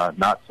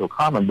not so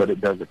common, but it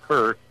does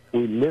occur,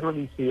 we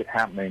literally see it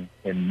happening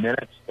in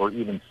minutes or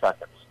even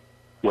seconds,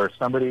 where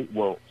somebody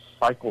will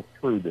cycle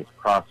through this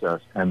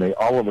process and they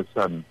all of a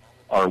sudden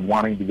are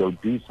wanting to go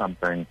do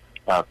something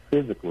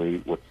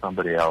physically with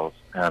somebody else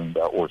and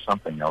or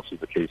something else, as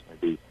the case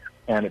may be,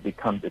 and it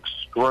becomes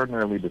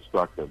extraordinarily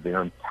destructive.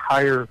 Their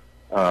entire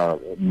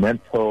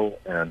mental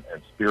and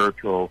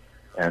spiritual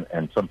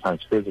and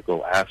sometimes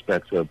physical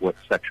aspects of what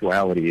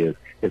sexuality is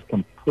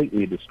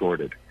completely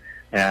distorted.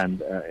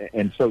 And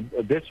so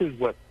this is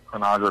what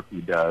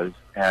pornography does.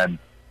 And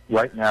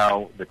right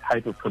now, the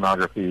type of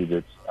pornography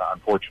that's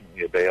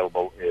unfortunately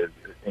available is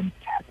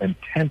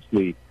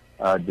intensely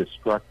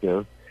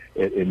destructive.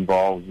 It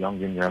involves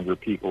younger and younger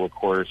people, of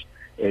course.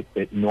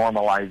 It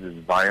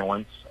normalizes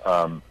violence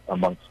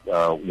amongst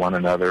one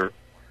another.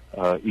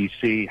 You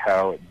see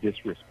how it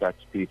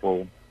disrespects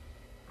people,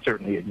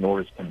 certainly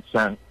ignores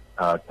consent.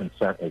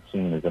 Consent is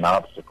seen as an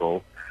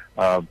obstacle.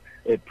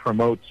 It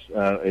promotes,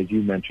 as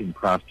you mentioned,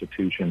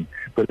 prostitution,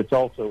 but it's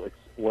also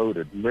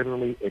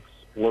literally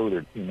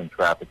exploded human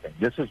trafficking.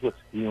 This is what's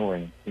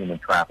fueling human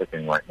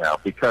trafficking right now,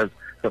 because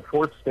the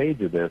fourth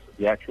stage of this,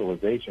 the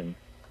actualization,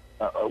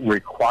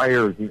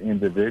 requires the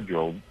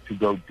individual to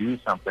go do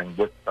something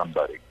with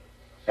somebody.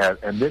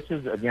 And this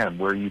is, again,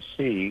 where you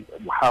see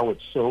how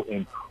it's so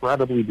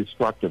incredibly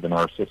destructive in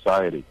our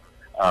society.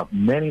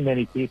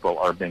 Many people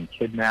are being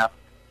kidnapped,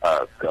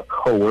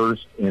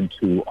 coerced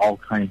into all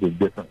kinds of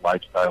different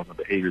lifestyles and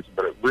behaviors,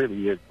 but it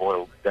really is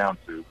boiled down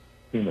to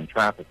human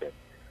trafficking.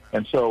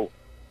 And so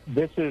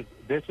this is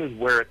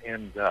where it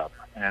ends up,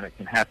 and it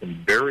can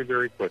happen very,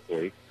 very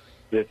quickly.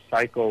 This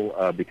cycle,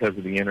 because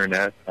of the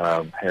Internet,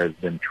 has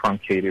been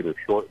truncated or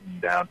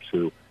shortened down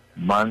to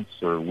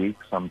months or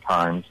weeks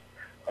sometimes.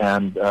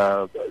 And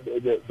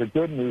the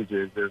good news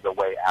is there's a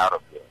way out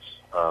of this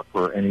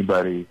for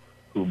anybody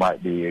who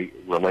might be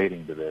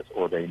relating to this,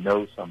 or they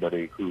know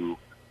somebody who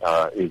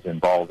is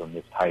involved in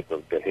this type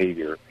of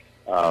behavior.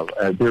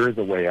 There is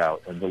a way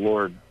out, and the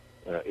Lord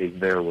is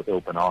there with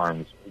open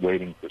arms,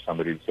 waiting for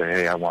somebody to say,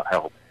 hey, I want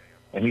help.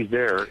 And he's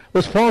there.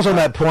 Let's pause on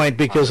that point,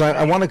 because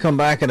I want to come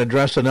back and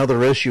address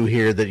another issue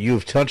here that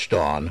you've touched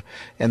on,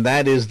 and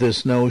that is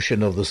this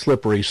notion of the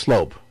slippery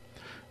slope,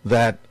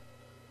 that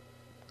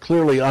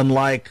clearly,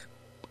 unlike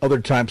other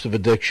types of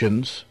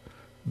addictions,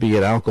 be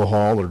it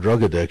alcohol or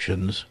drug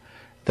addictions,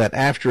 that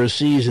after a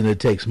season it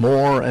takes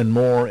more and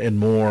more and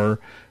more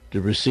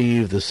to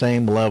receive the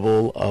same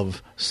level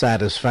of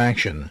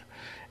satisfaction.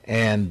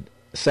 And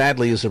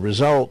sadly, as a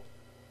result,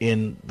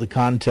 in the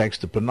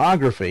context of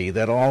pornography,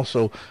 that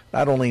also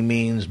not only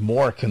means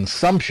more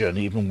consumption,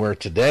 even where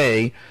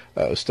today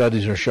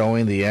studies are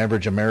showing the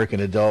average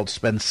American adult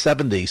spends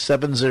 70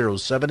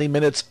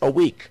 minutes a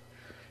week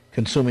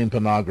consuming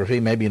pornography,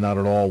 maybe not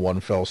at all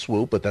one fell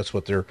swoop, but that's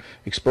what they're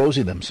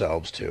exposing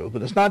themselves to.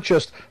 But it's not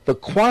just the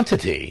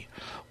quantity,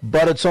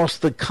 but it's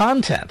also the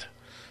content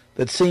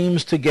that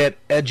seems to get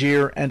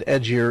edgier and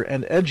edgier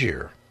and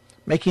edgier,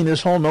 making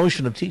this whole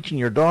notion of teaching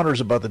your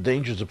daughters about the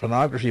dangers of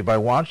pornography by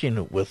watching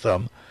it with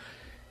them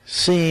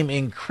seem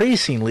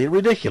increasingly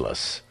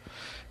ridiculous.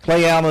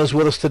 Clay Allen is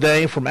with us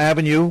today from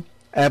Avenue,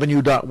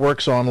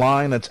 avenue.works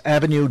online. That's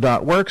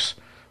avenue.works,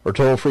 or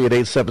toll free at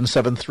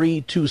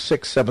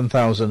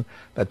 877-326-7000.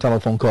 That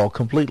telephone call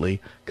completely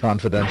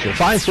confidential.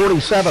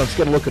 547, let's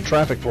get a look at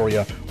traffic for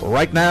you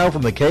right now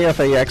from the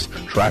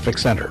KFAX Traffic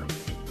Center.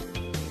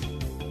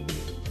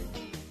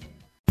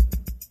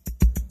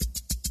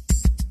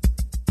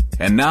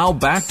 And now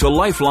back to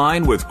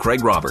Lifeline with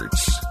Craig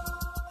Roberts.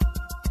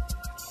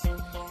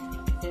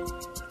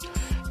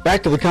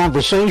 Back to the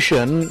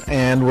conversation,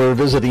 and we're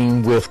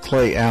visiting with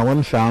Clay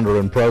Allen, founder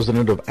and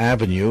president of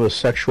Avenue, a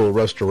sexual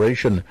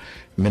restoration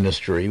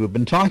ministry. We've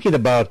been talking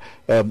about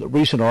a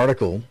recent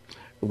article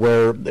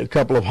where a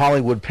couple of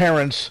Hollywood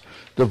parents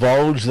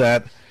divulged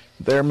that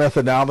their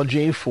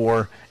methodology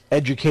for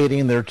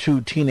educating their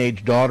two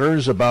teenage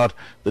daughters about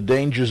the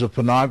dangers of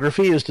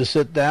pornography is to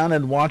sit down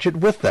and watch it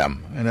with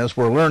them. And as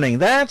we're learning,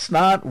 that's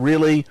not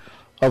really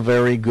a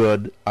very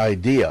good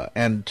idea.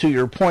 And to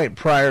your point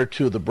prior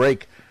to the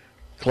break,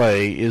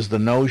 Clay, is the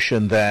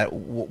notion that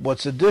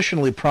what's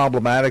additionally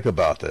problematic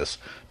about this,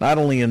 not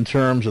only in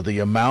terms of the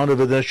amount of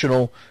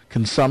additional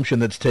consumption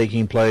that's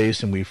taking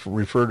place, and we've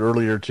referred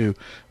earlier to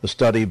the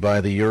study by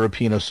the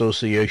European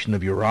Association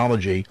of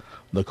Urology,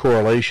 the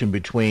correlation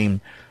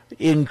between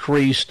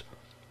increased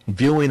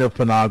viewing of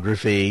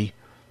pornography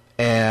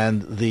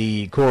and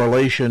the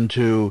correlation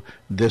to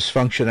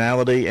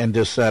dysfunctionality and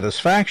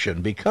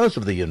dissatisfaction because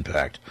of the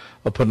impact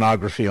of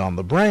pornography on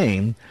the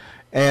brain.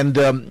 And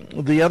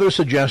the other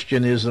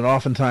suggestion is that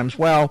oftentimes,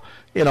 well,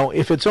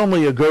 if it's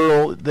only a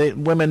girl,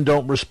 women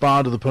don't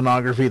respond to the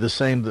pornography the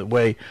same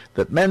way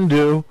that men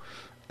do,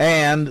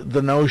 and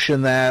the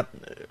notion that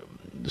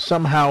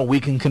somehow we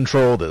can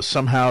control this,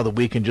 somehow that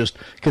we can just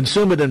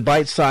consume it in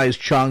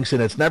bite-sized chunks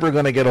and it's never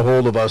going to get a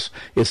hold of us,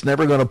 it's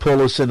never going to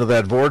pull us into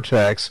that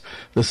vortex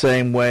the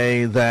same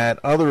way that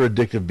other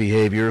addictive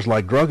behaviors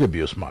like drug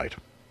abuse might.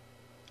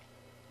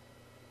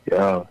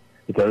 Yeah,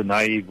 it's a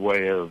naive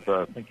way of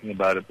thinking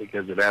about it,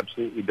 because it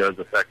absolutely does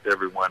affect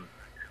everyone.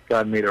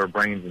 God made our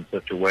brains in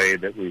such a way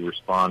that we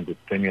respond to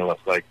stimulus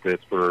like this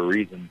for a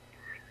reason.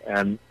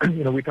 And,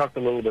 we talked a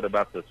little bit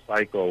about the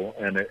cycle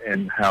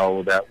and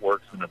how that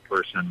works in a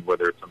person,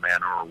 whether it's a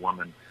man or a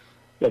woman.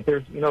 But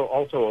there's,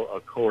 also a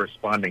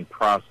corresponding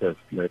process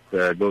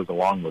that goes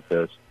along with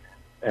this.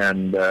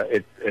 And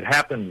it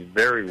happens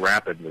very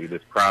rapidly,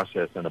 this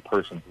process in a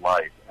person's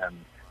life. And,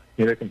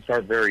 it can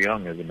start very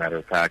young, as a matter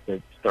of fact.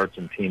 It starts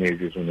in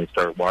teenagers when they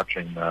start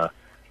watching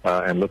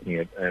and looking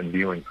at and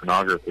viewing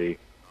pornography.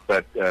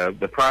 But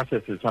the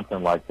process is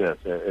something like this.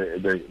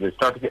 They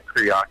start to get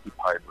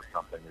preoccupied with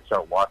something. They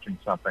start watching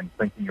something,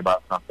 thinking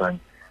about something.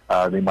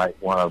 They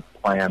might want to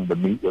plan to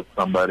meet with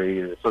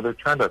somebody. So they're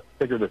trying to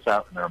figure this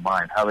out in their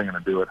mind, how they're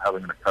going to do it, how they're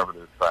going to cover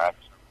their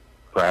tracks.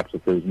 Perhaps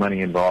if there's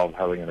money involved,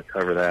 how they're going to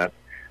cover that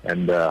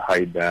and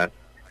hide that.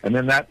 And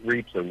then that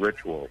reaps a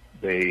ritual.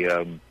 They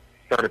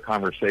start a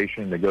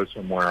conversation. They go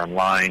somewhere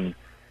online.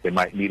 They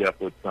might meet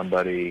up with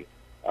somebody.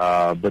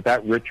 But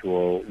that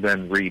ritual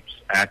then reaps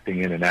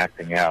acting in and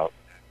acting out.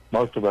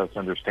 Most of us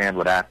understand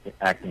what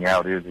acting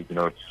out is.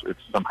 It's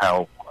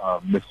somehow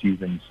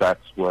misusing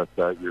sex with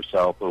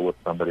yourself or with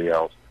somebody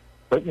else.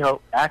 But,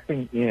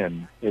 acting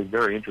in is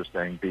very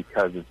interesting,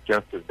 because it's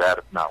just as bad,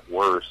 if not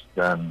worse,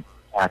 than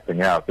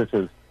acting out.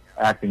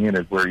 Acting in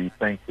is where you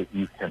think that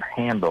you can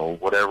handle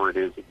whatever it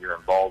is that you're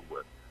involved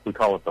with. We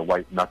call it the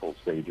white knuckle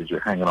stages. You're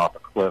hanging off a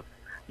cliff,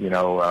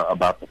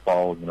 about to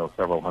fall,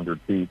 several hundred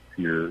feet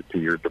to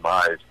your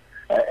demise.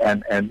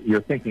 And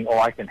you're thinking,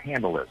 I can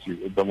handle this.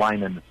 The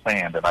line in the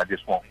sand, and I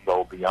just won't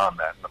go beyond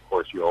that. And, of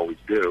course, you always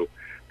do,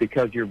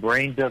 because your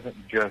brain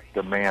doesn't just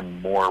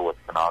demand more with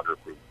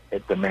pornography.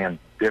 It demands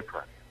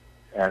different.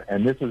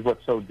 And this is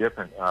what's so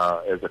different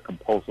as a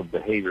compulsive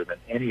behavior than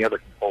any other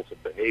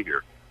compulsive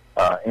behavior.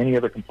 Any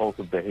other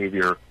compulsive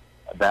behavior,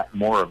 that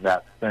more of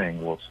that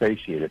thing will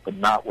satiate it, but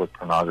not with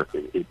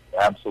pornography. It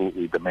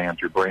absolutely demands,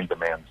 your brain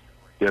demands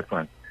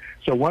different.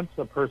 So once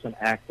a person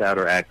acts out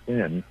or acts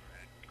in,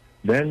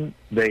 then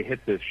they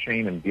hit this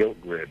shame and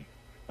guilt grid.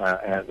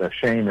 And the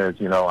shame is,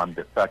 I'm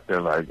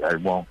defective. I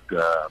won't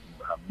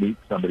meet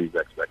somebody's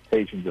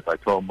expectations if I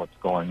told them what's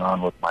going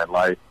on with my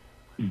life.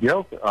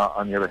 Guilt,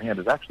 on the other hand,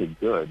 is actually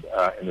good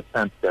in the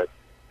sense that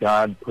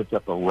God puts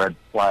up a red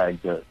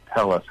flag to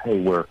tell us, hey,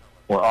 we're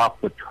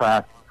off the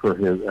track for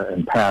his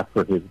and path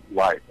for his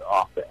life,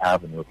 off the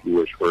avenue, if you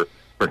wish, for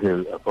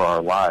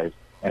our lives,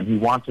 and he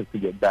wants us to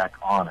get back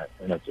on it.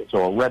 And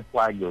so a red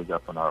flag goes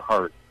up in our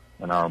heart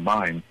and our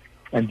mind.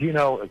 And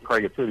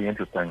Craig, it's really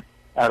interesting.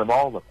 Out of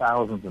all the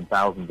thousands and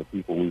thousands of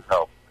people we've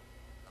helped,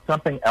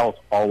 something else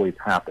always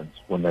happens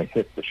when they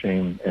hit the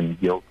shame and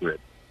guilt grid.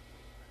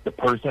 The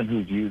person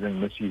who's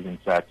misusing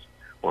sex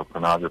or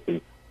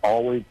pornography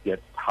always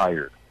gets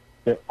tired.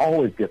 They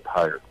always get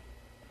tired.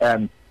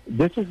 And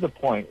this is the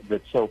point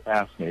that's so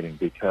fascinating,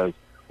 because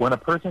when a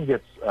person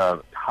gets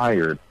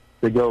tired,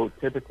 they go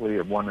typically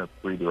in one of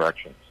three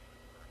directions.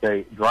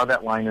 They draw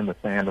that line in the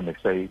sand and they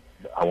say,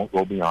 I won't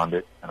go beyond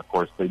it. And, of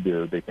course, they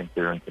do. They think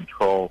they're in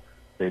control.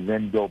 They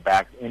then go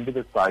back into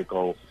the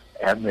cycle,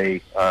 and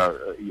they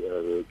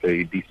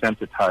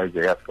desensitize,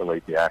 they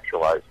escalate, they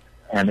actualize,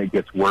 and it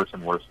gets worse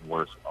and worse and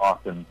worse,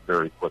 often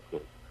very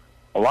quickly.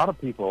 A lot of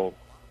people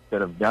that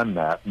have done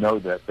that know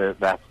that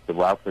that's the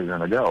route they're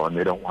going to go, and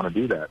they don't want to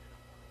do that.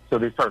 So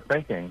they start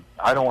thinking,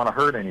 I don't want to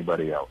hurt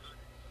anybody else.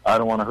 I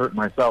don't want to hurt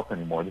myself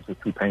anymore. This is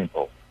too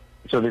painful.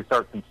 So they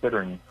start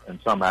considering, and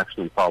some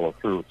actually follow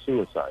through with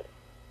suicide.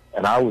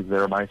 And I was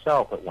there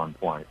myself at one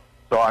point.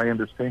 So I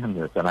understand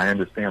this, and I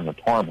understand the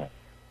torment.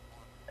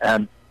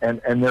 And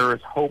there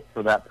is hope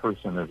for that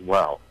person as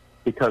well,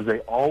 because they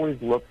always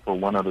look for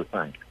one other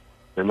thing.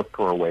 They look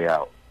for a way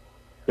out.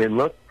 They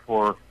look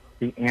for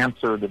the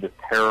answer to this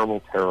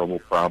terrible, terrible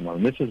problem.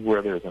 And this is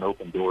where there's an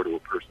open door to a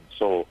person's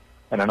soul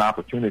and an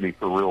opportunity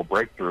for real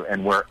breakthrough,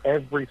 and where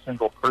every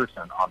single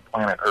person on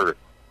planet Earth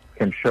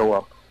can show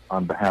up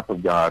on behalf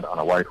of God on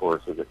a white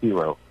horse as a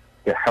hero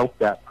to help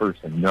that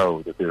person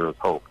know that there is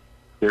hope.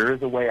 There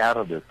is a way out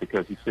of this,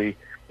 because, you see,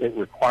 it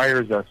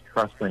requires us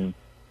trusting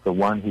the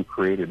one who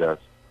created us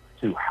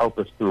to help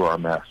us through our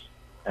mess.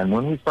 And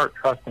when we start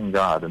trusting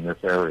God in this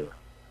area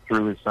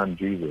through his son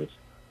Jesus,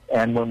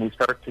 and when we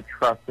start to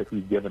trust that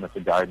he's given us a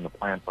guide and a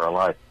plan for our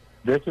life,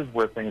 this is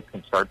where things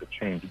can start to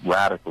change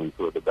radically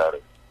for the better.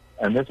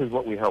 And this is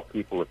what we help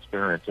people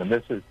experience. And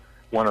this is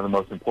one of the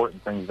most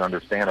important things to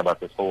understand about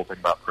this whole thing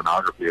about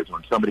pornography, is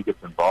when somebody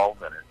gets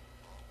involved in it,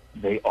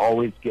 they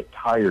always get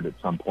tired at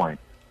some point.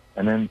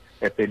 And then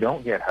if they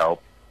don't get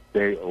help,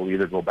 they will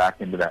either go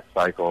back into that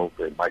cycle.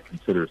 They might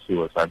consider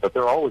suicide, but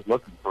they're always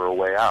looking for a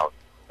way out.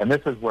 And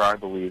this is where I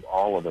believe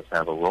all of us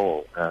have a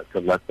role to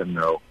let them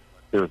know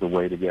there's a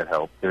way to get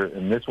help.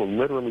 And this will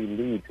literally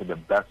lead to the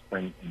best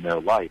thing in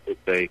their life if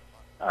they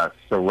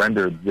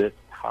surrender this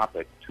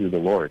topic to the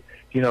Lord.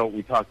 You know,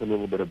 we talked a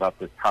little bit about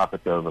this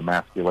topic of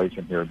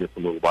emasculation here just a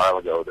little while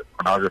ago, that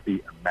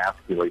pornography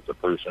emasculates a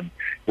person,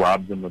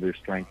 robs them of their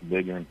strength,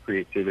 vigor, and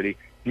creativity.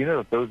 Do you know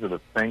that those are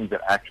the things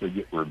that actually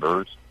get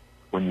reversed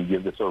when you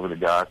give this over to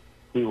God?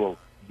 He will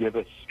give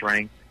us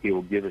strength. He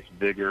will give us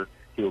vigor.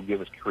 He will give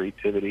us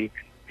creativity.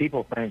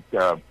 People think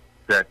that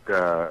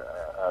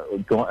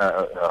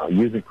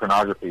using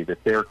pornography,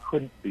 that there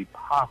couldn't be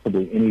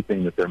possibly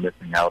anything that they're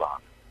missing out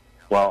on.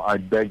 Well, I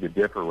beg to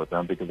differ with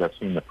them, because I've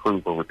seen the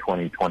proof over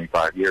 20,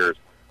 25 years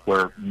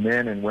where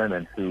men and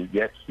women who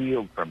get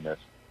healed from this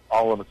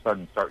all of a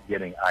sudden start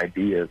getting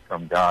ideas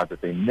from God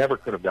that they never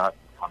could have gotten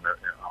on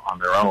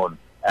their own,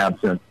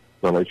 absent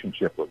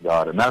relationship with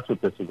God. And that's what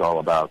this is all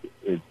about,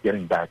 is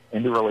getting back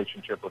into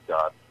relationship with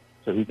God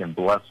so He can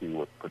bless you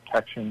with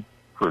protection,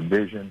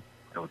 provision,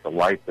 and with the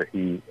life that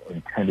He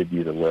intended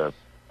you to live.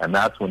 And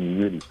that's when you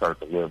really start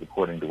to live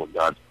according to what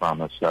God's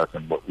promised us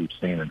and what we've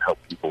seen and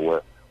helped people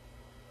with.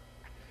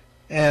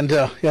 And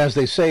as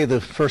they say, the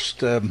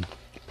first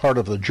part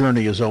of the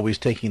journey is always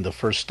taking the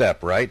first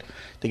step, right?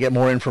 To get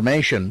more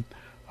information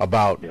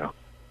about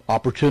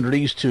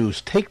opportunities to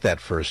take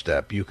that first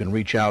step, you can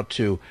reach out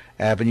to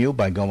Avenue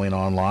by going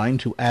online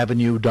to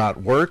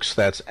avenue.works.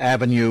 That's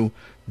avenue.works,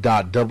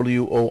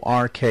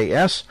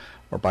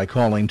 or by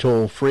calling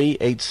toll-free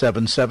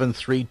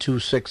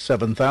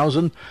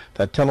 877-326-7000.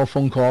 That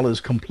telephone call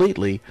is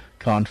completely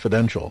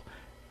confidential.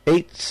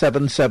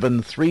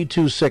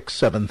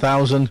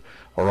 877-326-7000,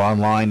 or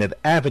online at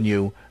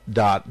avenue.works,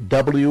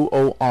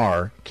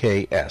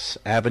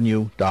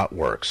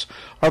 avenue.works.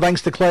 Our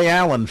thanks to Clay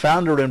Allen,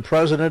 founder and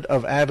president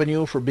of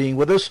Avenue, for being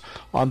with us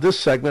on this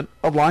segment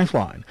of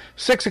Lifeline.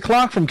 6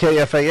 o'clock from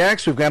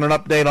KFAX. We've got an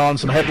update on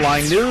some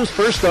headline news.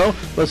 First, though,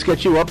 let's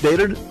get you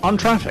updated on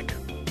traffic.